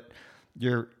forgotten. But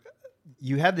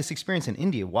you had this experience in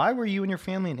India. Why were you and your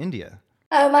family in India?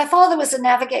 My father was a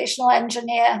navigational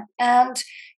engineer, and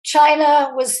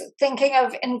China was thinking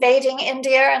of invading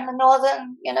India and the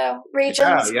northern,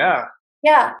 regions. Yeah.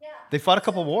 Yeah. They fought a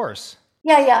couple wars.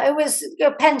 Yeah. It was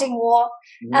a pending war.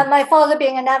 Mhm. And my father,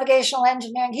 being a navigational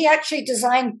engineer, he actually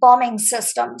designed bombing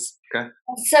systems. Okay.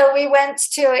 And so we went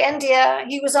to India.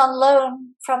 He was on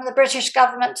loan from the British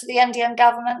government to the Indian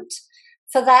government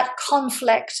for that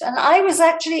conflict. And I was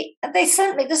actually, they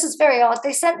sent me, this is very odd,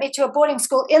 they sent me to a boarding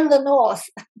school in the north.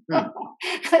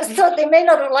 I thought they may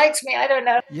not have liked me. I don't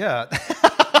know. Yeah.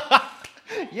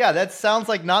 Yeah, that sounds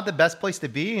like not the best place to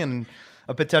be in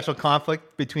a potential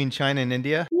conflict between China and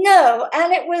India. No,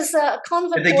 and it was a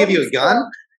convent. Did they give you a gun?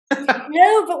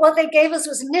 No, but what they gave us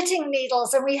was knitting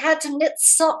needles, and we had to knit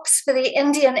socks for the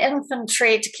Indian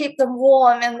infantry to keep them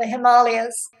warm in the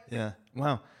Himalayas. Yeah.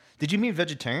 Wow. Did you meet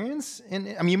vegetarians?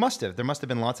 You must have. There must have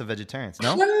been lots of vegetarians,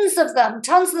 no? Tons of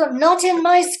them. Not in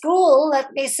my school,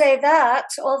 let me say that.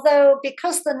 Although,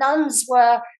 because the nuns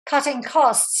were cutting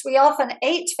costs, we often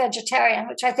ate vegetarian,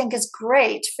 which I think is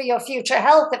great for your future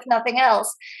health, if nothing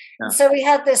else. Yeah. And so we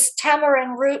had this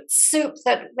tamarind root soup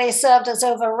that they served us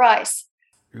over rice.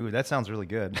 Ooh, that sounds really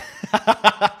good.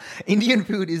 Indian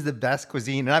food is the best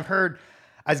cuisine. And I've heard,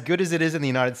 as good as it is in the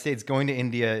United States, going to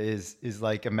India is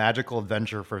like a magical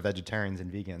adventure for vegetarians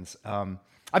and vegans.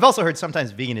 I've also heard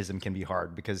sometimes veganism can be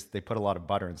hard because they put a lot of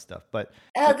butter and stuff. But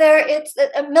it's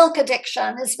a milk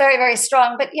addiction is very, very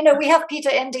strong. But we have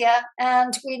Pita India,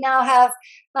 and we now have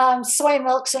soy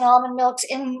milks and almond milks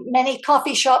in many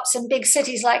coffee shops in big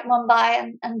cities like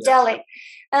Mumbai and Delhi.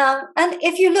 And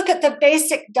if you look at the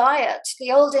basic diet,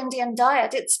 the old Indian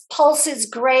diet, it's pulses,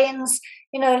 grains,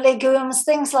 legumes,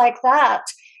 things like that.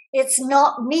 It's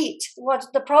not meat. What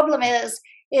the problem is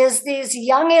these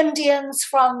young Indians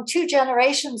from 2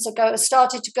 generations ago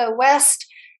started to go west,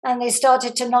 and they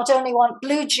started to not only want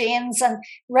blue jeans and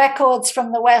records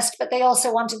from the West, but they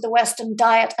also wanted the Western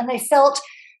diet. And they felt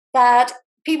that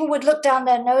people would look down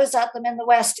their nose at them in the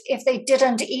West if they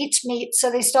didn't eat meat.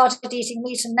 So they started eating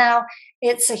meat, and now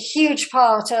it's a huge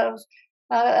part of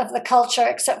the culture,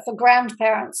 except for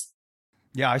grandparents.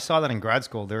 Yeah, I saw that in grad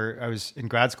school. I was in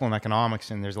grad school in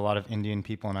economics, and there's a lot of Indian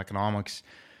people in economics,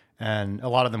 and a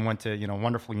lot of them went to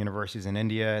wonderful universities in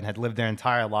India and had lived their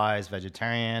entire lives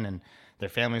vegetarian, and their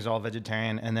families all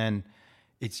vegetarian. And then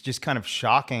it's just kind of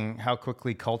shocking how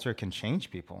quickly culture can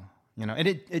change people. And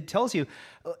it tells you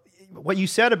what you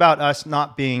said about us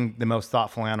not being the most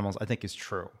thoughtful animals. I think is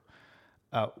true.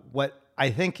 What I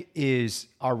think is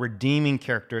our redeeming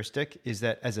characteristic is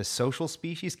that as a social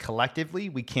species, collectively,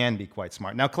 we can be quite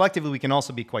smart. Now, collectively, we can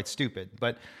also be quite stupid.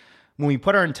 But when we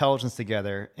put our intelligence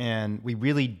together and we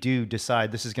really do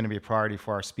decide this is going to be a priority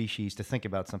for our species to think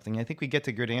about something, I think we get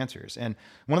to good answers. And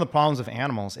one of the problems of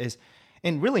animals is,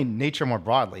 and really nature more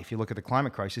broadly, if you look at the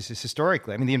climate crisis, is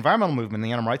historically, the environmental movement,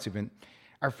 the animal rights movement,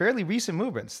 are fairly recent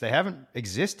movements. They haven't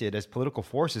existed as political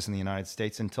forces in the United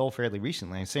States until fairly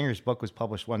recently. And Singer's book was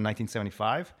published, in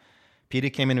 1975.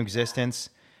 PETA came into existence.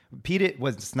 PETA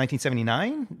was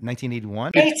 1979,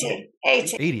 1981?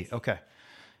 80, okay.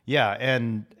 Yeah,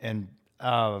 and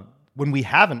when we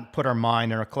haven't put our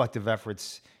mind and our collective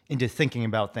efforts into thinking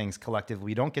about things collectively,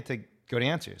 we don't get to good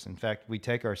answers. In fact, we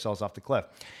take ourselves off the cliff.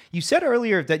 You said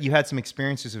earlier that you had some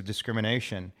experiences of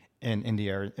discrimination in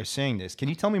India are saying this. Can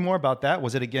you tell me more about that?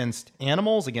 Was it against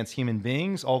animals, against human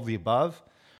beings, all of the above?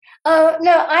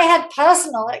 No, I had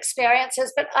personal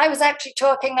experiences, but I was actually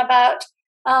talking about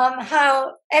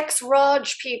how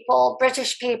ex-Raj people,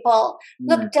 British people,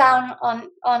 looked down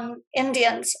on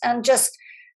Indians and just,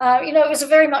 it was a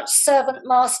very much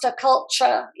servant-master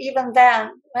culture even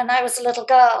then when I was a little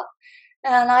girl.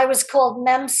 And I was called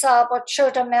Mem Sahib or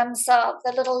Chota Mem Sahib,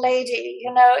 the little lady,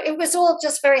 it was all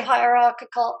just very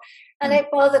hierarchical, and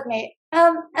it bothered me.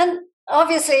 And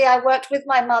obviously I worked with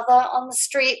my mother on the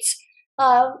streets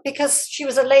because she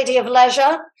was a lady of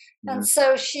leisure. And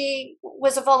so she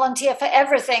was a volunteer for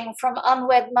everything from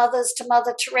unwed mothers to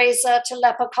Mother Teresa to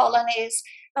leper colonies.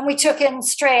 And we took in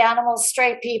stray animals,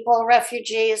 stray people,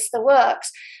 refugees, the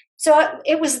works. So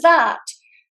it was that.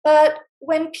 But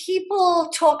when people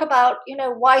talk about,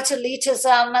 white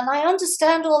elitism, and I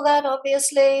understand all that,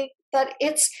 obviously, but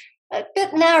it's a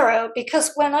bit narrow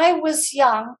because when I was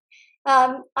young,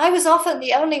 I was often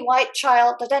the only white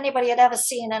child that anybody had ever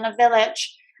seen in a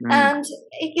village. And,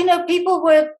 people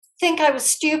would think I was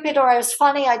stupid or I was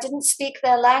funny. I didn't speak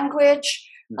their language.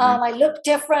 I looked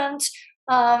different.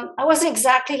 I wasn't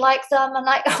exactly like them. And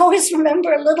I always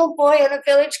remember a little boy in a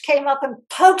village came up and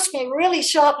poked me really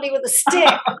sharply with a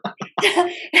stick.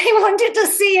 He wanted to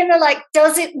see,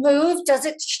 does it move? Does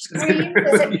it scream?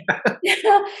 Does it,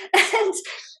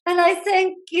 and I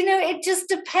think, it just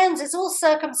depends. It's all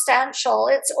circumstantial.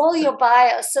 It's all your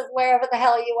bias of wherever the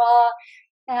hell you are.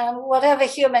 And whatever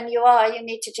human you are, you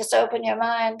need to just open your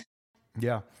mind.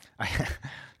 Yeah. A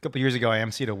couple of years ago, I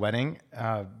emceed a wedding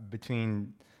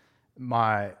between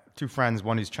my two friends,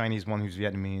 one who's Chinese, one who's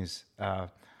Vietnamese.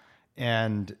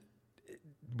 And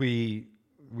we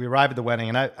arrive at the wedding,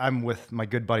 and I'm with my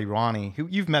good buddy Ronnie, who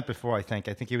you've met before, I think.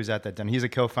 I think he was at that dinner. He's a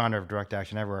co-founder of Direct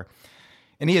Action Everywhere.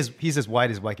 And he's as white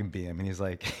as white can be. I mean, he's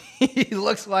like, he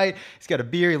looks white. He's got a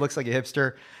beard. He looks like a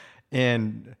hipster.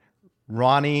 And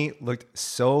Ronnie looked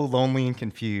so lonely and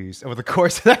confused over the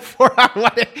course of that 4-hour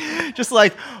wedding, just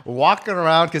like walking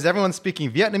around because everyone's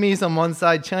speaking Vietnamese on one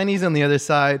side, Chinese on the other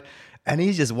side. And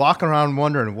he's just walking around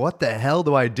wondering, what the hell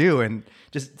do I do? And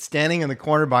just standing in the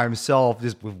corner by himself,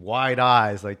 just with wide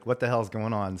eyes, like, what the hell is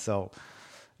going on? So,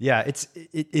 yeah,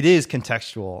 it is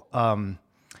contextual.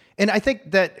 And I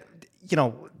think that,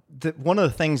 one of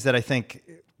the things that I think,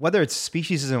 whether it's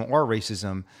speciesism or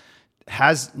racism,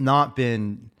 has not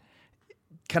been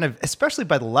kind of, especially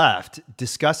by the left,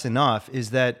 discussed enough,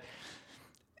 is that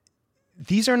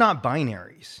these are not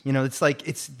binaries. It's like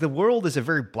the world is a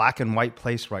very black and white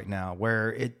place right now,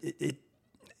 where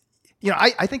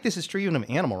I think this is true even of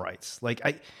animal rights.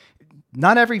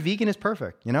 Not every vegan is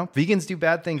perfect. Vegans do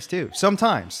bad things too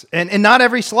sometimes, and not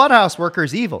every slaughterhouse worker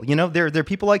is evil. There are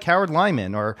people like Howard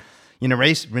Lyman or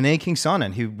Renee King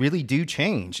Sonnen who really do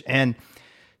change. And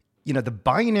the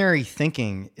binary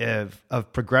thinking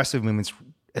of progressive movements,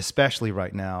 especially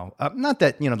right now, not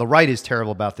that the right is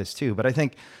terrible about this too, but I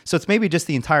think so. It's maybe just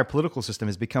the entire political system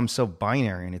has become so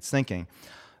binary in its thinking,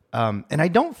 and I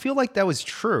don't feel like that was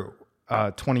true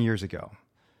 20 years ago.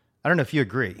 I don't know if you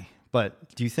agree,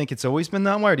 but do you think it's always been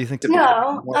that way, or do you think?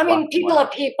 No, I mean, people are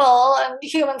people, and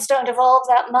humans don't evolve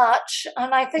that much.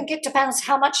 And I think it depends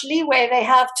how much leeway they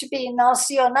have to be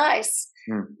nasty or nice.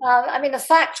 I mean, the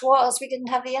fact was we didn't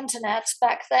have the internet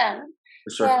back then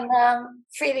when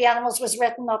Free the Animals was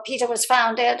written or PETA was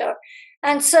founded.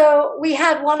 And so we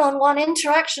had one-on-one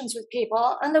interactions with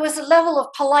people, and there was a level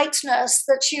of politeness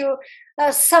that you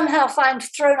somehow find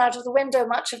thrown out of the window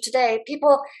much of today.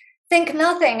 People think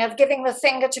nothing of giving the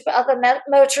finger to other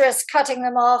motorists, cutting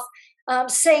them off,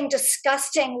 saying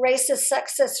disgusting, racist,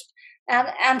 sexist, and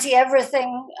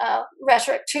anti-everything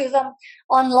rhetoric to them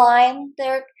online.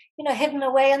 They're hidden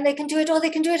away, and they can do it, or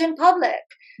they can do it in public.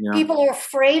 Yeah. People are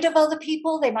afraid of other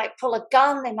people. They might pull a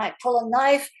gun. They might pull a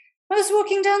knife. I was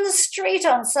walking down the street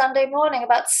on Sunday morning,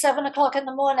 about 7:00 in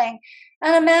the morning,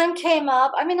 and a man came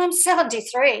up. I mean, I'm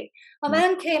 73. A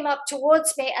man came up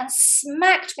towards me and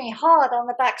smacked me hard on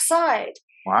the backside.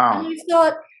 Wow. And I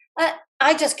thought,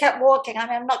 I just kept walking. I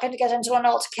mean, I'm not going to get into an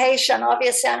altercation.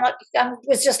 Obviously, I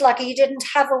was just lucky he didn't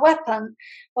have a weapon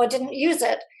or didn't use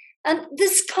it. And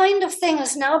this kind of thing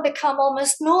has now become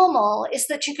almost normal, is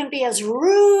that you can be as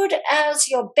rude as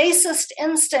your basest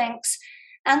instincts.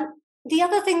 And the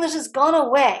other thing that has gone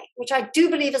away, which I do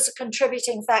believe is a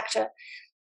contributing factor,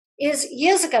 is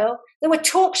years ago, there were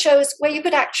talk shows where you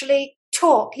could actually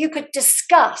talk. You could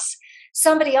discuss.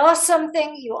 Somebody asked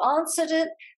something, you answered it.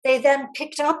 They then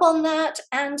picked up on that,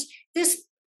 and this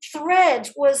thread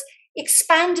was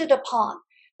expanded upon.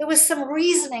 There was some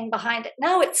reasoning behind it.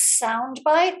 Now it's sound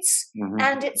bites,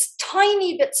 and it's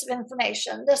tiny bits of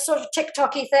information. This sort of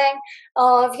TikTok-y thing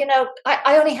of,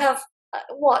 I only have,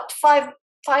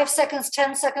 5 seconds,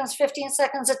 10 seconds, 15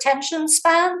 seconds attention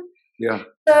span. Yeah.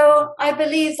 So I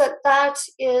believe that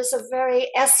is a very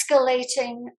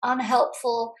escalating,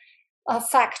 unhelpful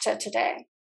factor today.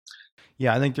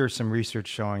 Yeah, I think there's some research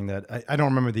showing that, I don't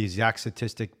remember the exact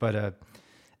statistic, but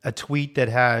a tweet that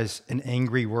has an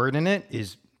angry word in it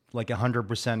is like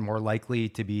 100% more likely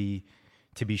to be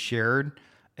shared.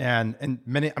 And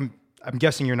many, I'm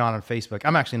guessing you're not on Facebook.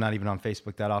 I'm actually not even on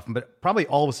Facebook that often, but probably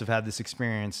all of us have had this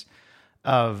experience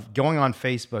of going on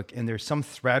Facebook and there's some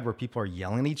thread where people are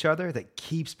yelling at each other that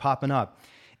keeps popping up,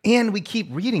 and we keep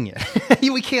reading it.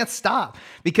 We can't stop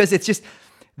because it's just,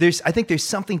 I think there's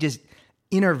something just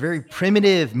in our very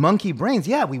primitive monkey brains.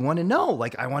 Yeah, we want to know.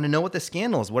 I want to know what the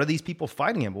scandal is. What are these people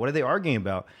fighting about? What are they arguing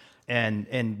about?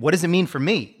 And what does it mean for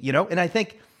me? And I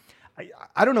think,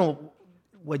 I don't know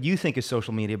what you think of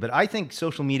social media, but I think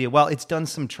social media, well, it's done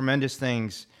some tremendous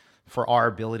things for our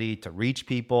ability to reach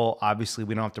people. Obviously,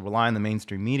 we don't have to rely on the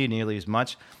mainstream media nearly as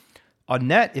much. On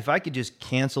net, if I could just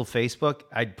cancel Facebook,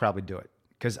 I'd probably do it.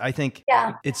 Because I think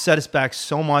it set us back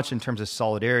so much in terms of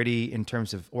solidarity, in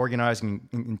terms of organizing,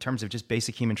 in terms of just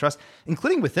basic human trust,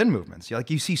 including within movements.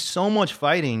 You see so much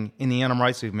fighting in the animal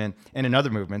rights movement and in other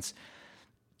movements,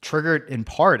 triggered in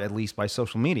part, at least, by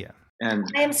social media. And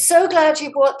I am so glad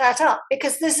you brought that up,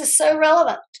 because this is so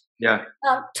relevant. Yeah.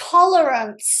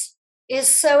 Tolerance is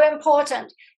so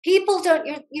important. People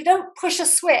you don't push a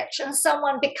switch and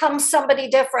someone becomes somebody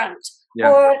different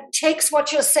or takes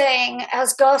what you're saying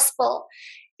as gospel.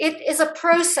 it is a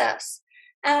process.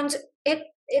 And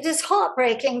it is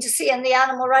heartbreaking to see in the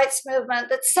animal rights movement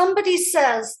that somebody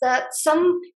says that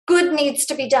some good needs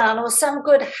to be done, or some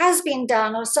good has been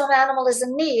done, or some animal is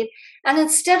in need. And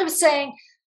instead of saying,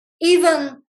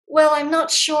 even, well, I'm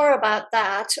not sure about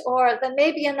that, or there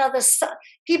may be another,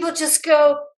 people just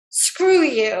go, screw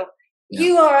you. Yeah.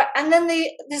 You are, and then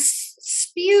they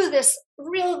spew this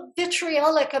real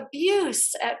vitriolic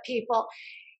abuse at people.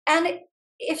 And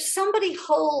if somebody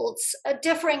holds a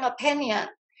differing opinion,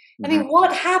 I mean,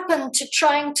 what happened to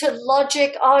trying to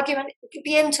logic, argument,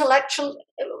 be intellectual,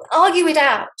 argue it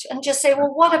out and just say,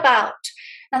 well, what about?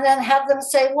 And then have them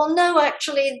say, well, no,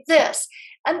 actually this.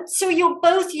 And so you're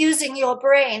both using your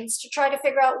brains to try to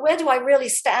figure out, where do I really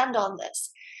stand on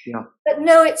this? Yeah. But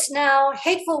no, it's now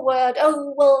hateful word.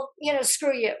 Oh, well,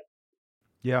 screw you.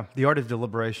 Yeah. The art of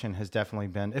deliberation has definitely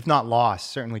been, if not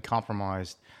lost, certainly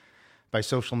compromised by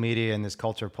social media and this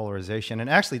culture of polarization. And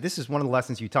actually, this is one of the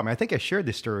lessons you taught me. I think I shared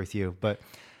this story with you, but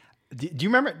do you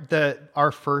remember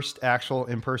our first actual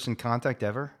in-person contact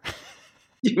ever?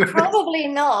 Probably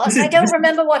not. I don't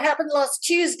remember what happened last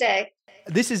Tuesday.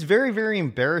 This is very, very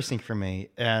embarrassing for me.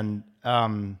 And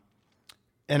I'm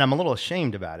a little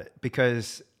ashamed about it,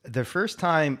 because the first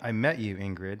time I met you,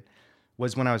 Ingrid,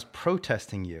 was when I was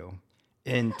protesting you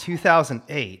in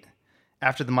 2008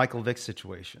 after the Michael Vick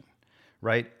situation.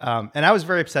 Right. And I was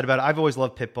very upset about it. I've always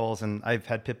loved pit bulls, and I've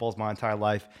had pit bulls my entire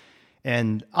life.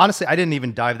 And honestly, I didn't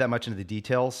even dive that much into the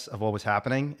details of what was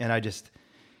happening. And I just,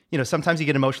 sometimes you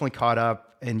get emotionally caught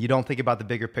up and you don't think about the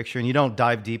bigger picture, and you don't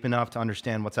dive deep enough to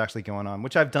understand what's actually going on,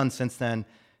 which I've done since then.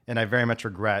 And I very much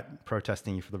regret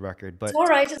protesting you, for the record. But it's all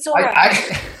right. It's all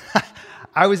right.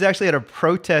 I was actually at a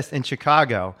protest in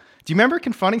Chicago. Do you remember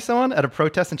confronting someone at a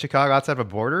protest in Chicago outside of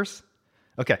Borders?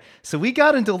 Okay, so we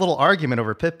got into a little argument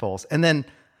over pit bulls, and then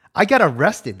I got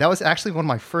arrested. That was actually one of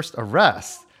my first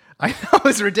arrests. I know, it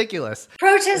was ridiculous.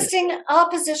 Protesting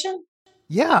opposition?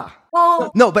 Yeah. Oh.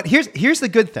 No, but here's the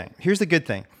good thing. Here's the good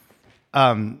thing.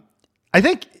 I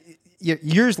think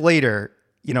years later,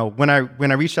 when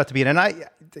I reached out to Peter, and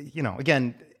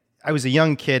again, I was a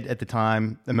young kid at the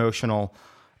time, emotional,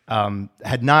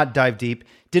 had not dived deep,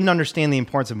 didn't understand the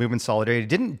importance of movement solidarity,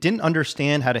 didn't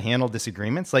understand how to handle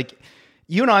disagreements. Like,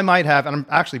 you and I might have, and I'm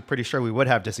actually pretty sure we would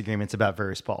have disagreements about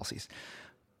various policies,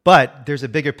 but there's a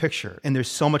bigger picture, and there's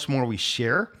so much more we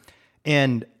share.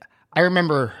 And I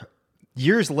remember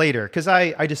years later, because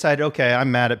I decided, okay,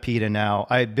 I'm mad at PETA now.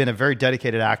 I'd been a very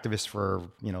dedicated activist for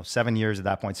 7 years at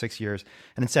that point, 6 years,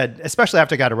 and it said, especially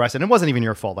after I got arrested, and it wasn't even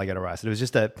your fault I got arrested.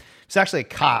 It was actually a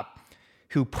cop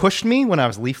who pushed me when I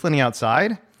was leafleting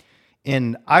outside,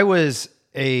 and I was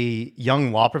a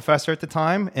young law professor at the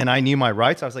time, and I knew my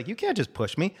rights. I was like, you can't just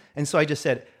push me. And so I just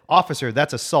said, officer,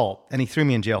 that's assault. And he threw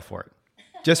me in jail for it,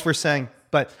 just for saying,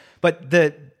 but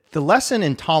the lesson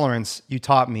in tolerance you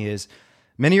taught me is,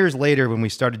 many years later when we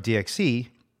started DXE,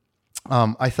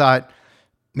 I thought,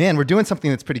 man, we're doing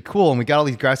something that's pretty cool, and we got all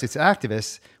these grassroots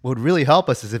activists. What would really help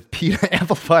us is if PETA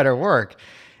amplified our work.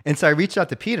 And so I reached out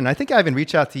to PETA, and I think I even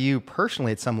reached out to you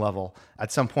personally at some level,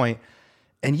 at some point,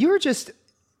 and you were just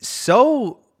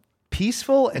so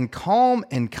peaceful and calm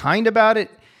and kind about it,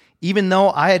 even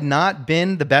though I had not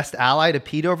been the best ally to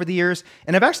PETA over the years.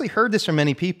 And I've actually heard this from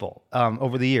many people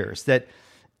over the years, that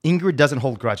Ingrid doesn't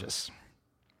hold grudges.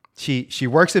 She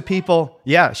works with people.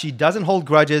 Yeah, she doesn't hold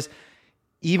grudges.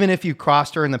 Even if you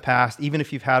crossed her in the past, even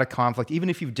if you've had a conflict, even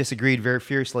if you've disagreed very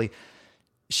fiercely,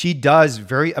 she does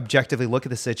very objectively look at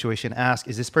the situation, ask,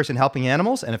 is this person helping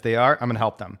animals? And if they are, I'm going to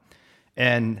help them.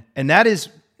 And that is,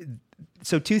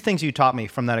 so two things you taught me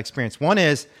from that experience. One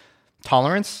is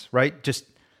tolerance, right? Just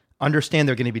understand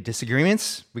there are going to be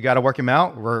disagreements. We got to work them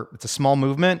out. It's a small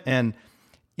movement, and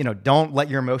don't let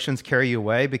your emotions carry you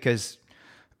away, because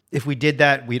if we did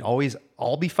that, we'd always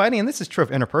all be fighting. And this is true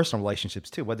of interpersonal relationships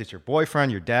too, whether it's your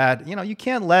boyfriend, your dad. You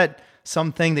can't let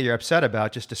something that you're upset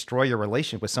about just destroy your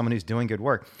relationship with someone who's doing good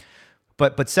work.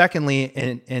 But secondly,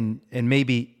 and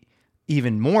maybe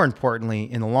even more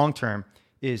importantly in the long term,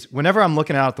 is whenever I'm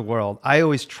looking out at the world, I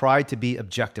always try to be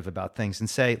objective about things and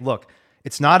say, look,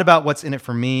 it's not about what's in it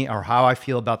for me or how I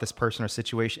feel about this person or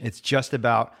situation. It's just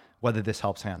about whether this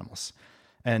helps animals.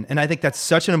 And I think that's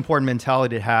such an important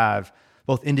mentality to have,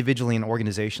 both individually and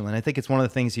organizationally. And I think it's one of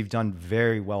the things you've done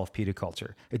very well with PETA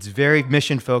culture. It's very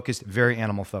mission-focused, very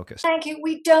animal-focused. Thank you.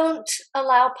 We don't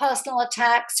allow personal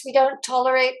attacks. We don't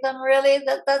tolerate them, really.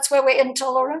 That's where we're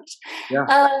intolerant.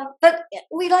 Yeah. But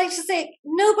we like to say,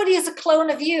 nobody is a clone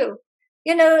of you.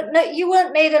 No, you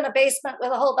weren't made in a basement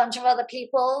with a whole bunch of other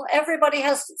people. Everybody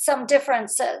has some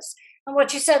differences. And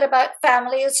what you said about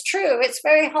family is true. It's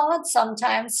very hard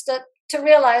sometimes to to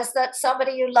realize that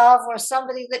somebody you love or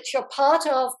somebody that you're part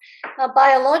of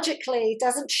biologically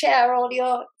doesn't share all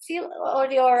your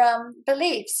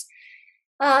beliefs.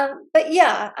 But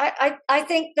yeah, I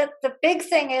think that the big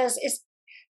thing is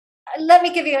let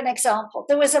me give you an example.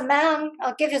 There was a man,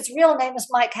 I'll give his real name is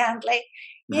Mike Handley,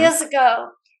 years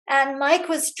ago. And Mike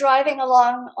was driving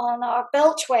along on our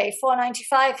Beltway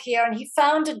 495 here, and he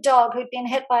found a dog who'd been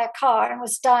hit by a car and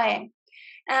was dying.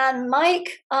 And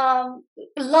Mike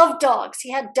loved dogs.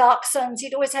 He had dachshunds.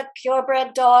 He'd always had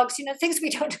purebred dogs, things we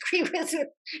don't agree with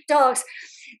dogs.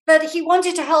 But he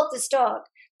wanted to help this dog.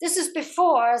 This is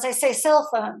before, as I say, cell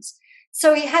phones.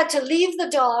 So he had to leave the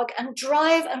dog and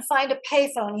drive and find a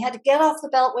payphone. He had to get off the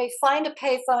Beltway, find a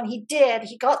payphone. He did.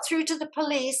 He got through to the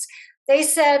police. They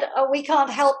said, "Oh, we can't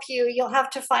help you. You'll have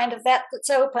to find a vet that's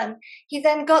open." He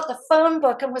then got the phone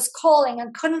book and was calling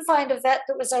and couldn't find a vet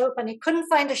that was open. He couldn't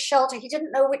find a shelter. He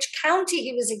didn't know which county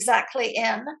he was exactly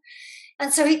in.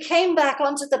 And so he came back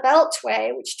onto the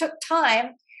Beltway, which took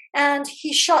time, and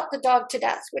he shot the dog to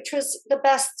death, which was the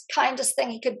best, kindest thing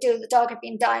he could do. The dog had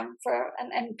been dying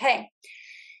and in pain.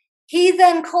 He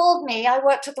then called me. I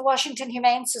worked at the Washington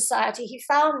Humane Society. He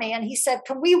found me and he said,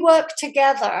 "Can we work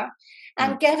together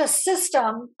and get a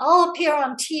system? I'll appear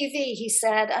on TV," he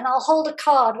said, "and I'll hold a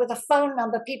card with a phone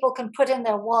number people can put in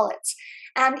their wallets.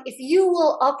 And if you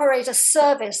will operate a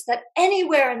service that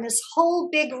anywhere in this whole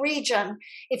big region,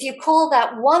 if you call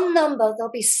that one number,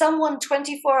 there'll be someone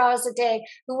 24 hours a day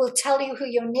who will tell you who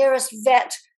your nearest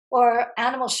vet or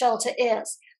animal shelter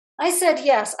is." I said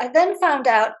yes. I then found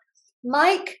out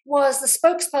Mike was the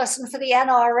spokesperson for the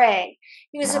NRA.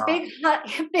 He was a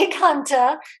big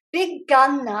hunter, big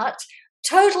gun nut,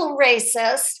 total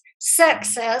racist,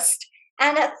 sexist,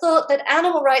 and had thought that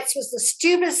animal rights was the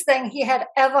stupidest thing he had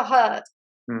ever heard.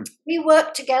 We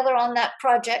worked together on that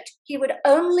project. He would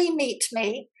only meet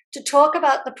me to talk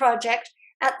about the project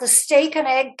at the Steak and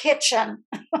Egg Kitchen,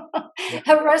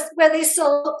 where they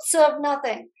served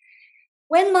nothing.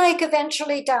 When Mike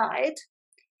eventually died,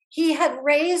 he had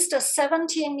raised his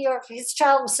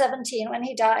child was 17 when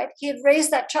he died. He had raised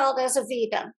that child as a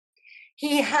vegan.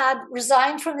 He had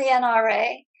resigned from the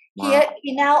NRA. Wow.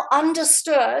 He now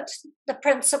understood the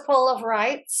principle of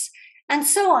rights and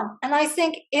so on. And I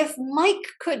think if Mike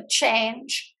could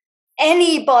change,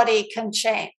 anybody can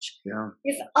change. Yeah.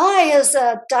 If I, as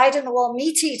a dyed-in-the-wool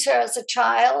meat eater as a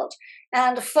child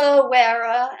and a fur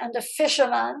wearer and a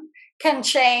fisherman, can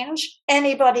change,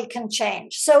 anybody can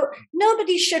change. So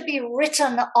nobody should be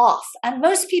written off. And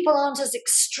most people aren't as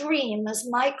extreme as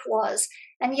Mike was.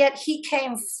 And yet he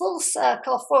came full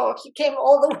circle he came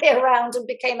all the way around and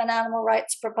became an animal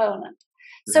rights proponent.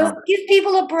 So give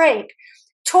people a break.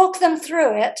 Talk them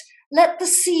through it. Let the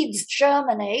seeds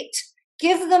germinate.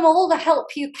 Give them all the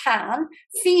help you can.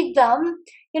 Feed them.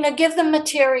 Give them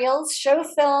materials. Show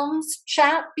films.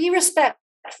 Chat. Be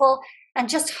respectful. And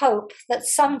just hope that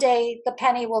someday the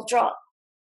penny will drop.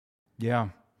 Yeah.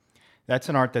 That's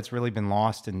an art that's really been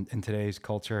lost in today's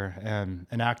culture and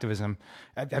activism.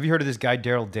 Have you heard of this guy,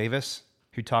 Daryl Davis,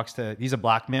 who he's a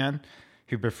black man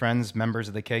who befriends members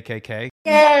of the KKK?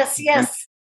 Yes.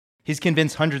 He's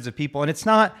convinced hundreds of people. And it's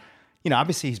not,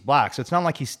 obviously he's black, so it's not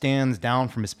like he stands down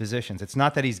from his positions. It's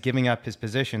not that he's giving up his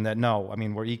position that, no,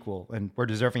 we're equal and we're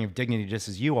deserving of dignity just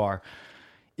as you are.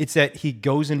 It's that he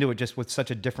goes into it just with such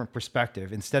a different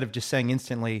perspective. Instead of just saying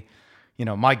instantly,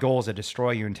 my goal is to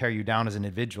destroy you and tear you down as an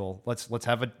individual. Let's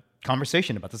have a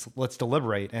conversation about this. Let's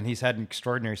deliberate. And he's had an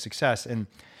extraordinary success. And,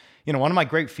 one of my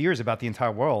great fears about the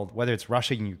entire world, whether it's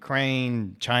Russia and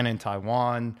Ukraine, China and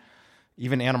Taiwan,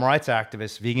 even animal rights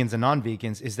activists, vegans and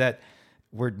non-vegans, is that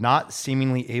we're not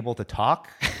seemingly able to talk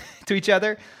to each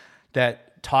other,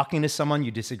 that talking to someone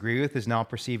you disagree with is now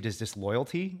perceived as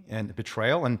disloyalty and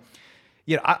betrayal. And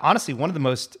honestly, one of the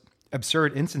most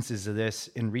absurd instances of this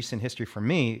in recent history for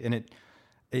me, and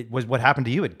it was what happened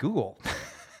to you at Google.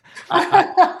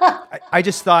 I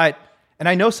just thought, and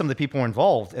I know some of the people were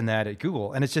involved in that at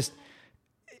Google, and it's just,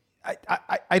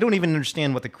 I don't even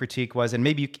understand what the critique was, and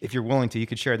maybe if you're willing to, you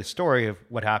could share the story of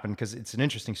what happened, because it's an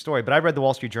interesting story. But I read the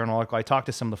Wall Street Journal article, I talked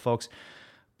to some of the folks,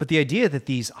 but the idea that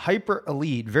these hyper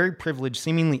elite, very privileged,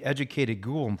 seemingly educated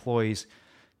Google employees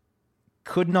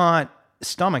could not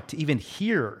stomach to even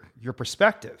hear your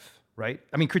perspective, right?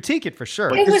 Critique it for sure.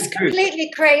 It was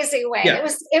completely crazy, Wayne. Yeah.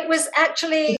 It was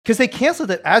actually... Because they canceled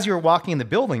it as you were walking in the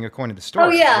building, according to the story. Oh,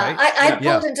 yeah. Right? I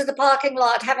pulled into the parking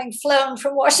lot, having flown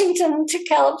from Washington to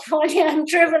California and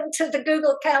driven to the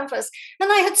Google campus.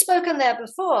 And I had spoken there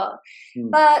before.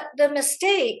 But the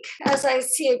mistake, as I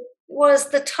see was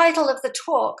the title of the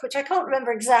talk, which I can't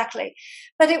remember exactly,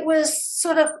 but it was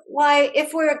sort of why,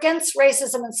 if we're against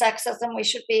racism and sexism, we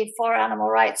should be for animal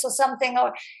rights or something,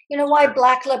 or, why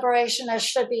Black liberationists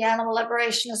should be animal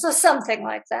liberationists or something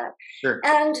like that. Sure.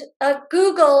 And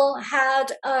Google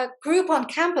had a group on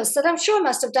campus that I'm sure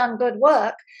must have done good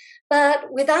work,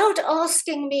 but without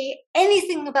asking me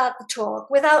anything about the talk,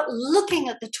 without looking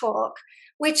at the talk,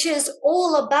 which is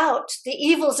all about the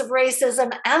evils of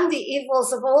racism and the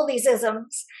evils of all these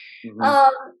isms,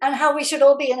 and how we should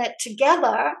all be in it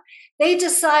together, they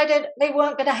decided they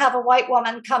weren't going to have a white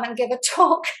woman come and give a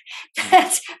talk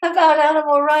about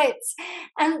animal rights.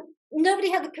 And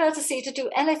nobody had the courtesy to do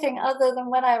anything other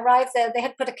than when I arrived there, they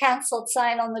had put a cancelled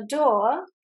sign on the door.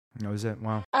 That was it.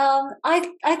 Wow.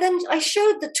 I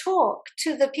showed the talk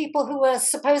to the people who were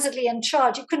supposedly in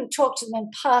charge. You couldn't talk to them in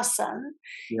person.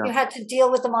 Yeah. You had to deal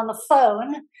with them on the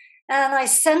phone. And I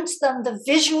sent them the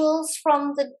visuals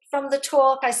from the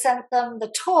talk. I sent them the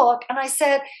talk, and I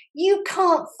said, "You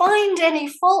can't find any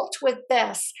fault with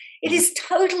this. It is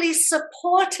totally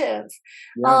supportive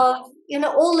of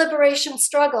all liberation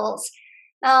struggles."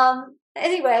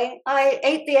 Anyway, I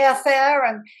ate the airfare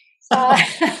and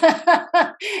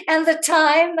and the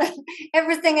time and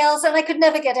everything else, and I could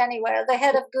never get anywhere. The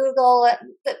head of Google,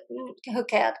 who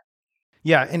cared?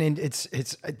 Yeah, and it's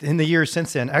in the years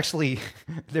since then. Actually,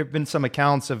 there have been some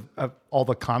accounts of all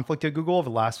the conflict at Google over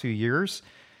the last few years,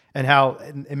 and how,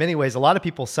 in many ways, a lot of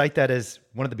people cite that as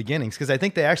one of the beginnings, because I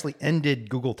think they actually ended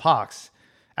Google Talks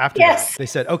after that. They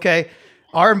said, okay,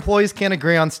 our employees can't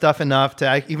agree on stuff enough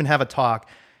to even have a talk.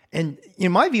 And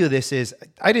my view of this is,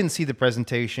 I didn't see the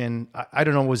presentation. I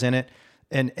don't know what was in it.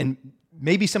 And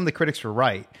maybe some of the critics were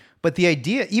right. But the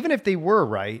idea, even if they were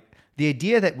right, the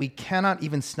idea that we cannot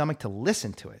even stomach to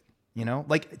listen to it,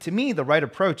 like, to me, the right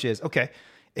approach is, okay,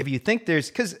 if you think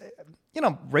because,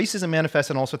 racism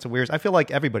manifests in all sorts of ways. I feel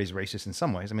like everybody's racist in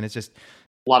some ways. I mean, it's just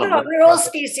a lot of we're all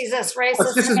species as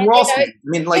racist.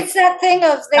 It's that thing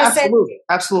of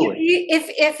absolutely.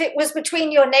 If it was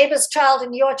between your neighbor's child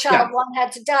and your child, one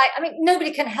had to die. I mean,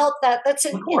 nobody can help that. That's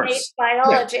in innate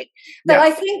biology. But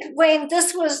I think, Wayne,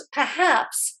 this was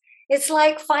perhaps, it's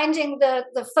like finding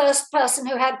the first person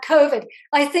who had COVID.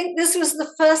 I think this was the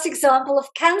first example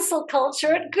of cancel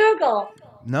culture at Google.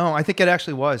 No, I think it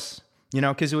actually was,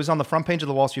 because it was on the front page of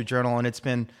the Wall Street Journal, and it's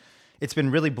been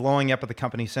really blowing up at the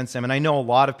company since then. And I know a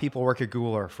lot of people who work at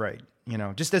Google are afraid,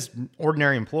 just as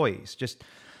ordinary employees, just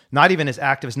not even as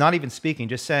activists, not even speaking,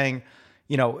 just saying,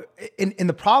 and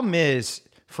the problem is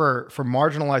for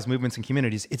marginalized movements and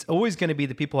communities, it's always going to be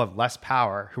the people who have less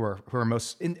power who are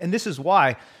most, and this is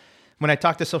why when I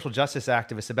talk to social justice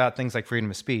activists about things like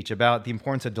freedom of speech, about the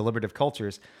importance of deliberative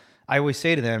cultures, I always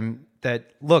say to them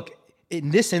that, look, in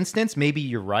this instance, maybe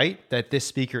you're right that this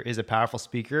speaker is a powerful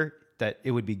speaker, that it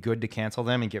would be good to cancel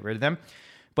them and get rid of them.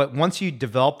 But once you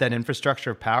develop that infrastructure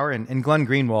of power, and Glenn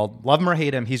Greenwald, love him or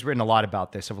hate him, he's written a lot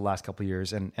about this over the last couple of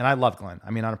years. And I love Glenn.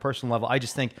 I mean, on a personal level, I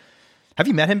just think, have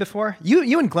you met him before?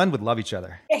 You and Glenn would love each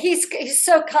other. He's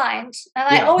so kind. And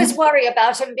I always worry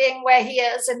about him being where he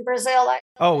is in Brazil.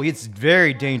 Oh, it's a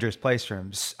very dangerous place for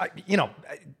him.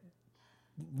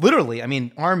 Literally, I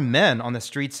mean, armed men on the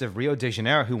streets of Rio de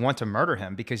Janeiro who want to murder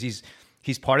him because he's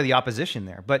part of the opposition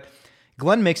there. But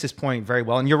Glenn makes this point very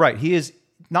well. And you're right. He is,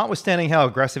 notwithstanding how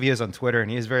aggressive he is on Twitter, and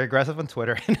he is very aggressive on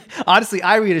Twitter. And honestly,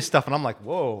 I read his stuff and I'm like,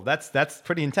 whoa, that's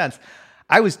pretty intense.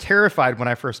 I was terrified when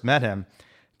I first met him,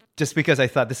 just because I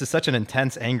thought, this is such an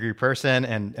intense, angry person.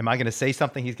 And am I going to say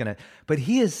something? But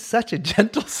he is such a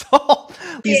gentle soul.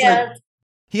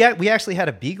 We actually had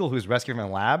a beagle who was rescued from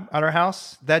a lab at our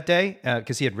house that day,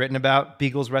 because he had written about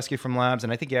beagles rescued from labs.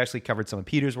 And I think he actually covered some of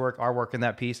Peter's work, our work in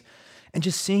that piece. And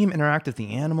just seeing him interact with the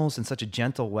animals in such a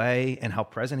gentle way, and how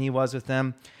present he was with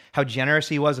them, how generous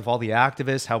he was with all the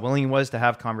activists, how willing he was to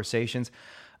have conversations.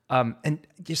 And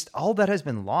just all that has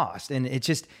been lost. And it's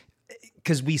just,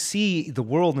 because we see the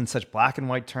world in such black and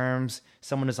white terms.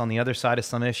 Someone is on the other side of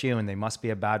some issue and they must be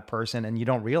a bad person. And you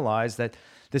don't realize that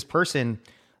this person,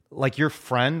 like your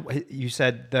friend, you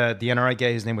said the NRA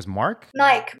guy, his name was Mike,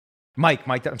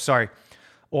 I'm sorry.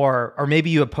 Or maybe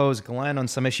you oppose Glenn on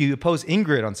some issue. You oppose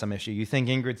Ingrid on some issue. You think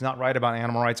Ingrid's not right about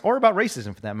animal rights or about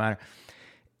racism for that matter.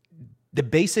 The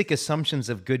basic assumptions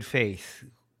of good faith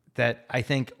that I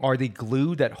think are the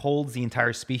glue that holds the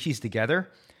entire species together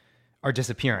are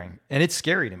disappearing. And it's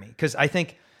scary to me, because I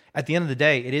think at the end of the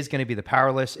day, it is going to be the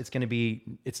powerless. It's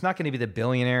not going to be the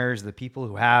billionaires, the people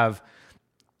who have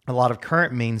a lot of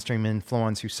current mainstream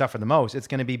influence who suffer the most. It's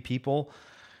going to be people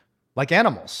like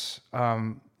animals,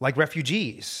 like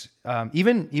refugees,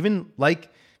 even like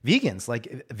vegans.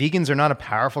 Like, vegans are not a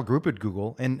powerful group at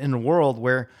Google in a world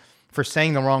where for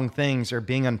saying the wrong things or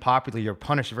being unpopular, you're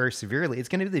punished very severely. It's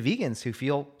going to be the vegans who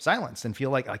feel silenced and feel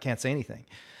like I can't say anything.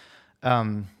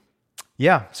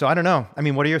 Yeah. So I don't know. I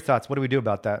mean, what are your thoughts? What do we do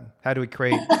about that? How do we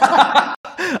create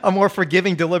a more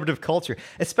forgiving, deliberative culture,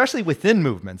 especially within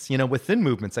movements? You know, within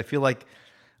movements, I feel like,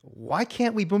 why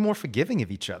can't we be more forgiving of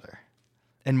each other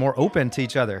and more open to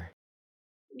each other?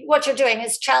 What you're doing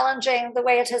is challenging the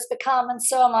way it has become, and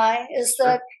so am I, is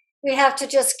that we have to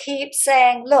just keep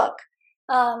saying, look,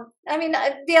 I mean,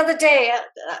 the other day,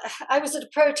 I was at a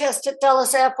protest at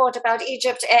Dulles Airport about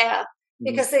Egypt Air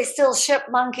because they still ship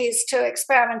monkeys to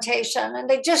experimentation, and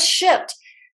they just shipped,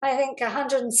 I think,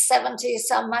 170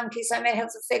 some monkeys, I may have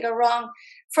the figure wrong,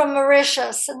 from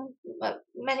Mauritius, and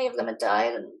many of them had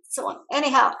died and so on.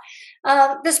 Anyhow,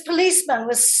 this policeman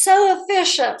was so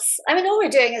officious. I mean, all we're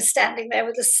doing is standing there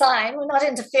with a sign. We're not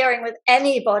interfering with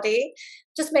anybody,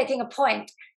 just making a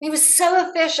point. He was so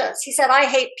officious. He said, I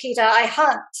hate PETA, I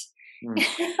hunt.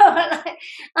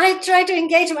 I tried to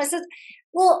engage him. I said,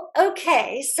 well,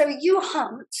 okay, so you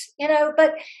hunt,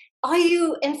 but are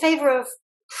you in favor of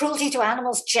cruelty to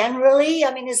animals generally?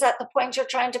 I mean, is that the point you're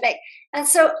trying to make? And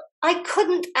so I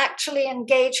couldn't actually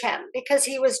engage him because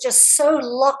he was just so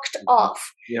locked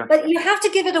off. Yeah. But you have to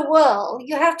give it a whirl.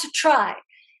 You have to try.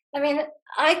 I mean,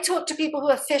 I talk to people who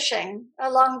are fishing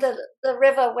along the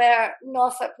river where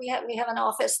Norfolk, we have an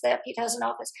office there, Pete has an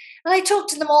office, and I talk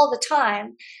to them all the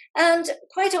time. And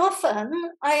quite often,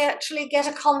 I actually get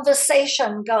a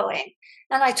conversation going.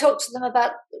 And I talk to them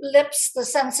about lips, the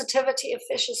sensitivity of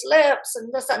fish's lips,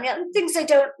 and this and that, and things they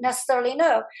don't necessarily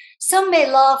know. Some may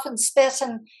laugh and spit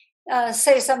and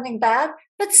say something bad,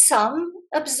 but some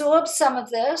absorb some of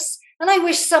this. And I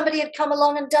wish somebody had come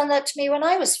along and done that to me when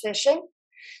I was fishing.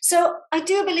 So I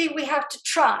do believe we have to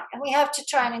try, and we have to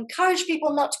try and encourage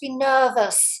people not to be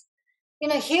nervous.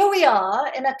 Here we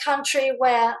are in a country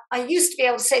where I used to be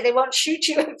able to say they won't shoot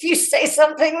you if you say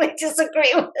something they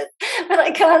disagree with, but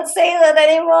I can't say that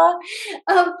anymore.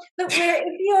 But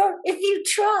if you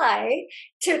try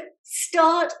to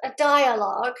start a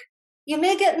dialogue, you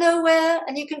may get nowhere,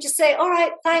 and you can just say, all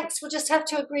right, thanks, we'll just have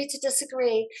to agree to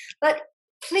disagree. But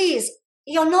please,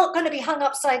 you're not going to be hung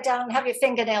upside down and have your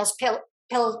fingernails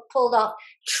pulled off.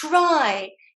 Try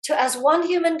to, as one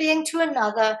human being to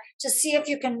another, to see if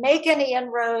you can make any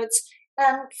inroads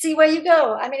and see where you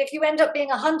go. I mean, if you end up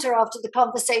being a hunter after the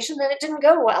conversation, then it didn't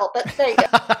go well, but there you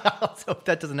go. So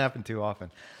that doesn't happen too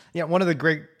often. Yeah, one of the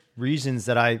great reasons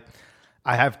that I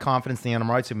have confidence in the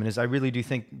animal rights movement is I really do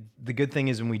think the good thing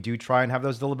is when we do try and have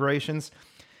those deliberations,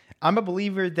 I'm a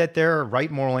believer that there are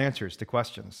right moral answers to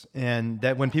questions, and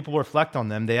that when people reflect on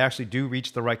them, they actually do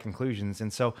reach the right conclusions.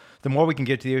 And so the more we can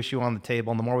get to the issue on the table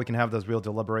and the more we can have those real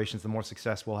deliberations, the more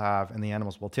success we'll have, and the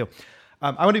animals will too.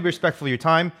 I want to be respectful of your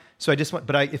time. So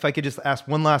if I could just ask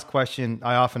one last question,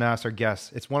 I often ask our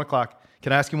guests. It's 1:00.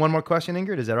 Can I ask you one more question,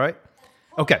 Ingrid? Is that all right?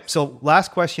 Okay. So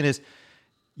last question is,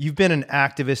 you've been an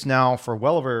activist now for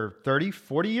well over 30,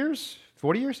 40 years?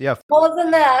 40 years? Yeah. More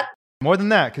than that. More than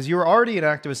that, because you were already an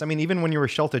activist. I mean, even when you were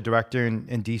shelter director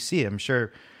in D.C., I'm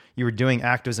sure you were doing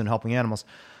activism and helping animals.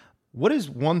 What is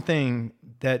one thing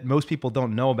that most people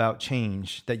don't know about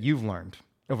change that you've learned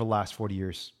over the last 40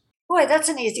 years? Boy, that's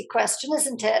an easy question,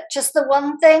 isn't it? Just the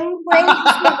one thing,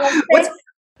 Wayne?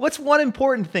 What's one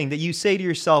important thing that you say to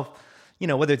yourself,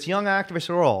 whether it's young activists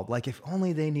or old, like if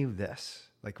only they knew this?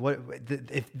 Like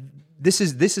if this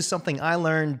is something I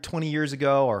learned 20 years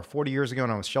ago or 40 years ago when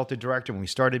I was shelter director when we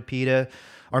started PETA,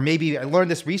 or maybe I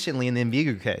learned this recently in the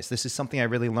Ingrid case. This is something I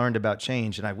really learned about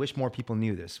change, and I wish more people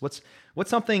knew this. What's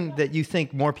something that you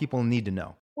think more people need to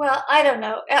know? Well, I don't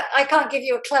know. I can't give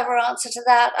you a clever answer to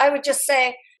that. I would just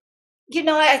say,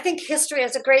 I think history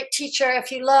is a great teacher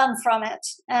if you learn from it.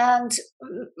 And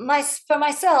for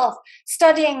myself,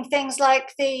 studying things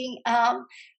like the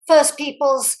First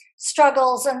Peoples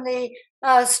struggles and the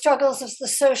struggles of the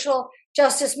social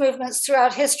justice movements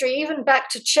throughout history, even back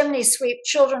to chimney sweep,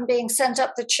 children being sent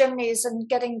up the chimneys and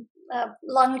getting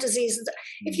lung disease.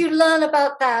 If you learn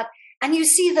about that and you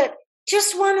see that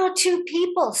just one or two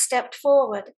people stepped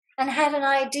forward and had an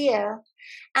idea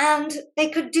and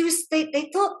they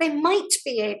thought they might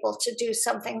be able to do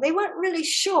something. They weren't really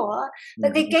sure,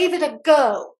 but they gave it a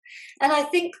go. And I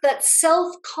think that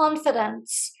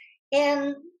self-confidence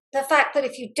in the fact that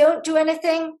if you don't do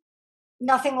anything,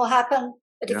 nothing will happen.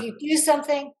 But if you do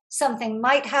something, something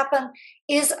might happen,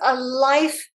 is a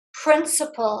life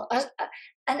principle.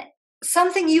 And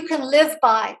something you can live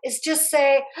by is just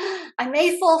say, I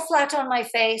may fall flat on my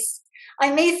face.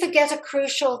 I may forget a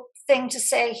crucial thing to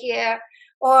say here,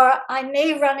 or I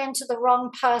may run into the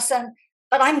wrong person,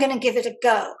 but I'm going to give it a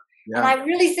go. Yeah. And I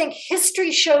really think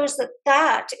history shows that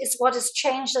that is what has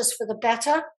changed us for the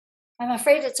better. I'm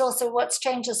afraid it's also what's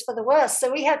changed us for the worse.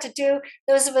 So we have to do,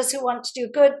 those of us who want to do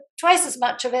good, twice as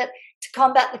much of it to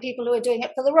combat the people who are doing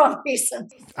it for the wrong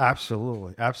reasons.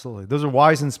 Absolutely. Absolutely. Those are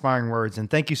wise, inspiring words. And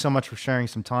thank you so much for sharing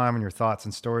some time and your thoughts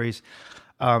and stories.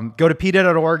 Go to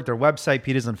PETA.org, their website.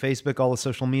 PETA's on Facebook, all the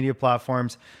social media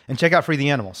platforms, and check out Free the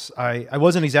Animals. I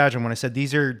wasn't exaggerating when I said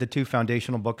these are the two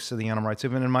foundational books of the animal rights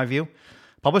movement, in my view,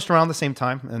 published around the same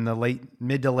time in the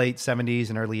mid to late 70s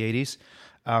and early 80s.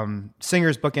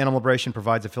 Singer's book, Animal Liberation,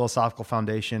 provides a philosophical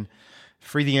foundation.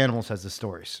 Free the Animals has the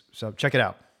stories. So check it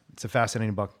out. It's a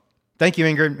fascinating book. Thank you,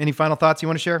 Ingrid. Any final thoughts you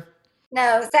want to share?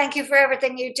 No, thank you for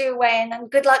everything you do, Wayne, and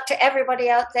good luck to everybody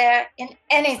out there in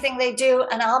anything they do.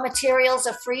 And our materials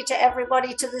are free to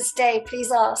everybody to this day. Please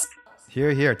ask.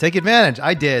 Hear, hear. Take advantage.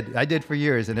 I did for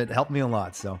years, and it helped me a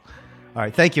lot. So, all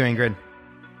right. Thank you, Ingrid.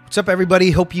 What's up,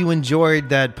 everybody? Hope you enjoyed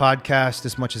that podcast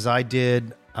as much as I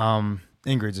did.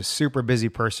 Ingrid's a super busy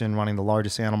person running the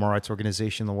largest animal rights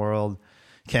organization in the world,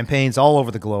 campaigns all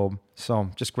over the globe. So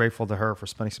just grateful to her for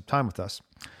spending some time with us.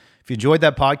 If you enjoyed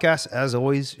that podcast, as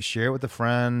always, share it with a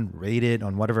friend, rate it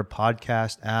on whatever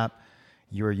podcast app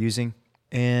you are using.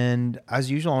 And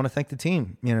as usual, I want to thank the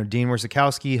team. Dean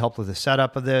Warzakowski helped with the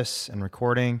setup of this and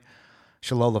recording.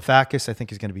 Shalol Lafakis, I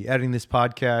think, is going to be editing this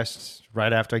podcast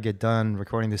right after I get done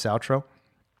recording this outro.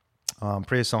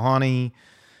 Priya Sohani,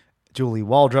 Julie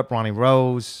Waldrop, Ronnie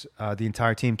Rose, the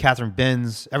entire team, Catherine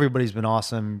Binns, everybody's been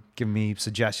awesome, giving me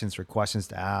suggestions for questions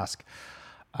to ask.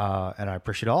 And I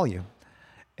appreciate all of you.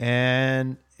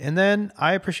 And then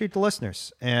I appreciate the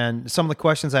listeners. And some of the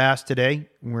questions I asked today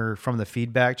were from the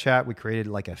feedback chat. We created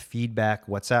like a feedback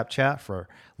WhatsApp chat for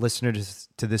listeners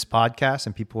to this podcast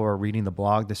and people who are reading the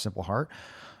blog, The Simple Heart.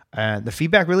 And the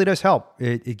feedback really does help.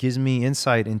 It gives me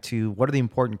insight into what are the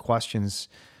important questions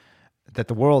that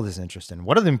the world is interested in.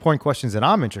 What are the important questions that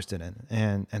I'm interested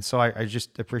in? And so I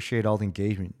just appreciate all the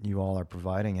engagement you all are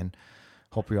providing and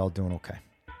hope you're all doing okay.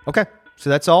 Okay. So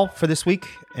that's all for this week,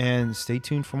 and stay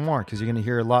tuned for more because you're going to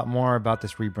hear a lot more about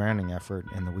this rebranding effort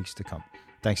in the weeks to come.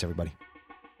 Thanks, everybody.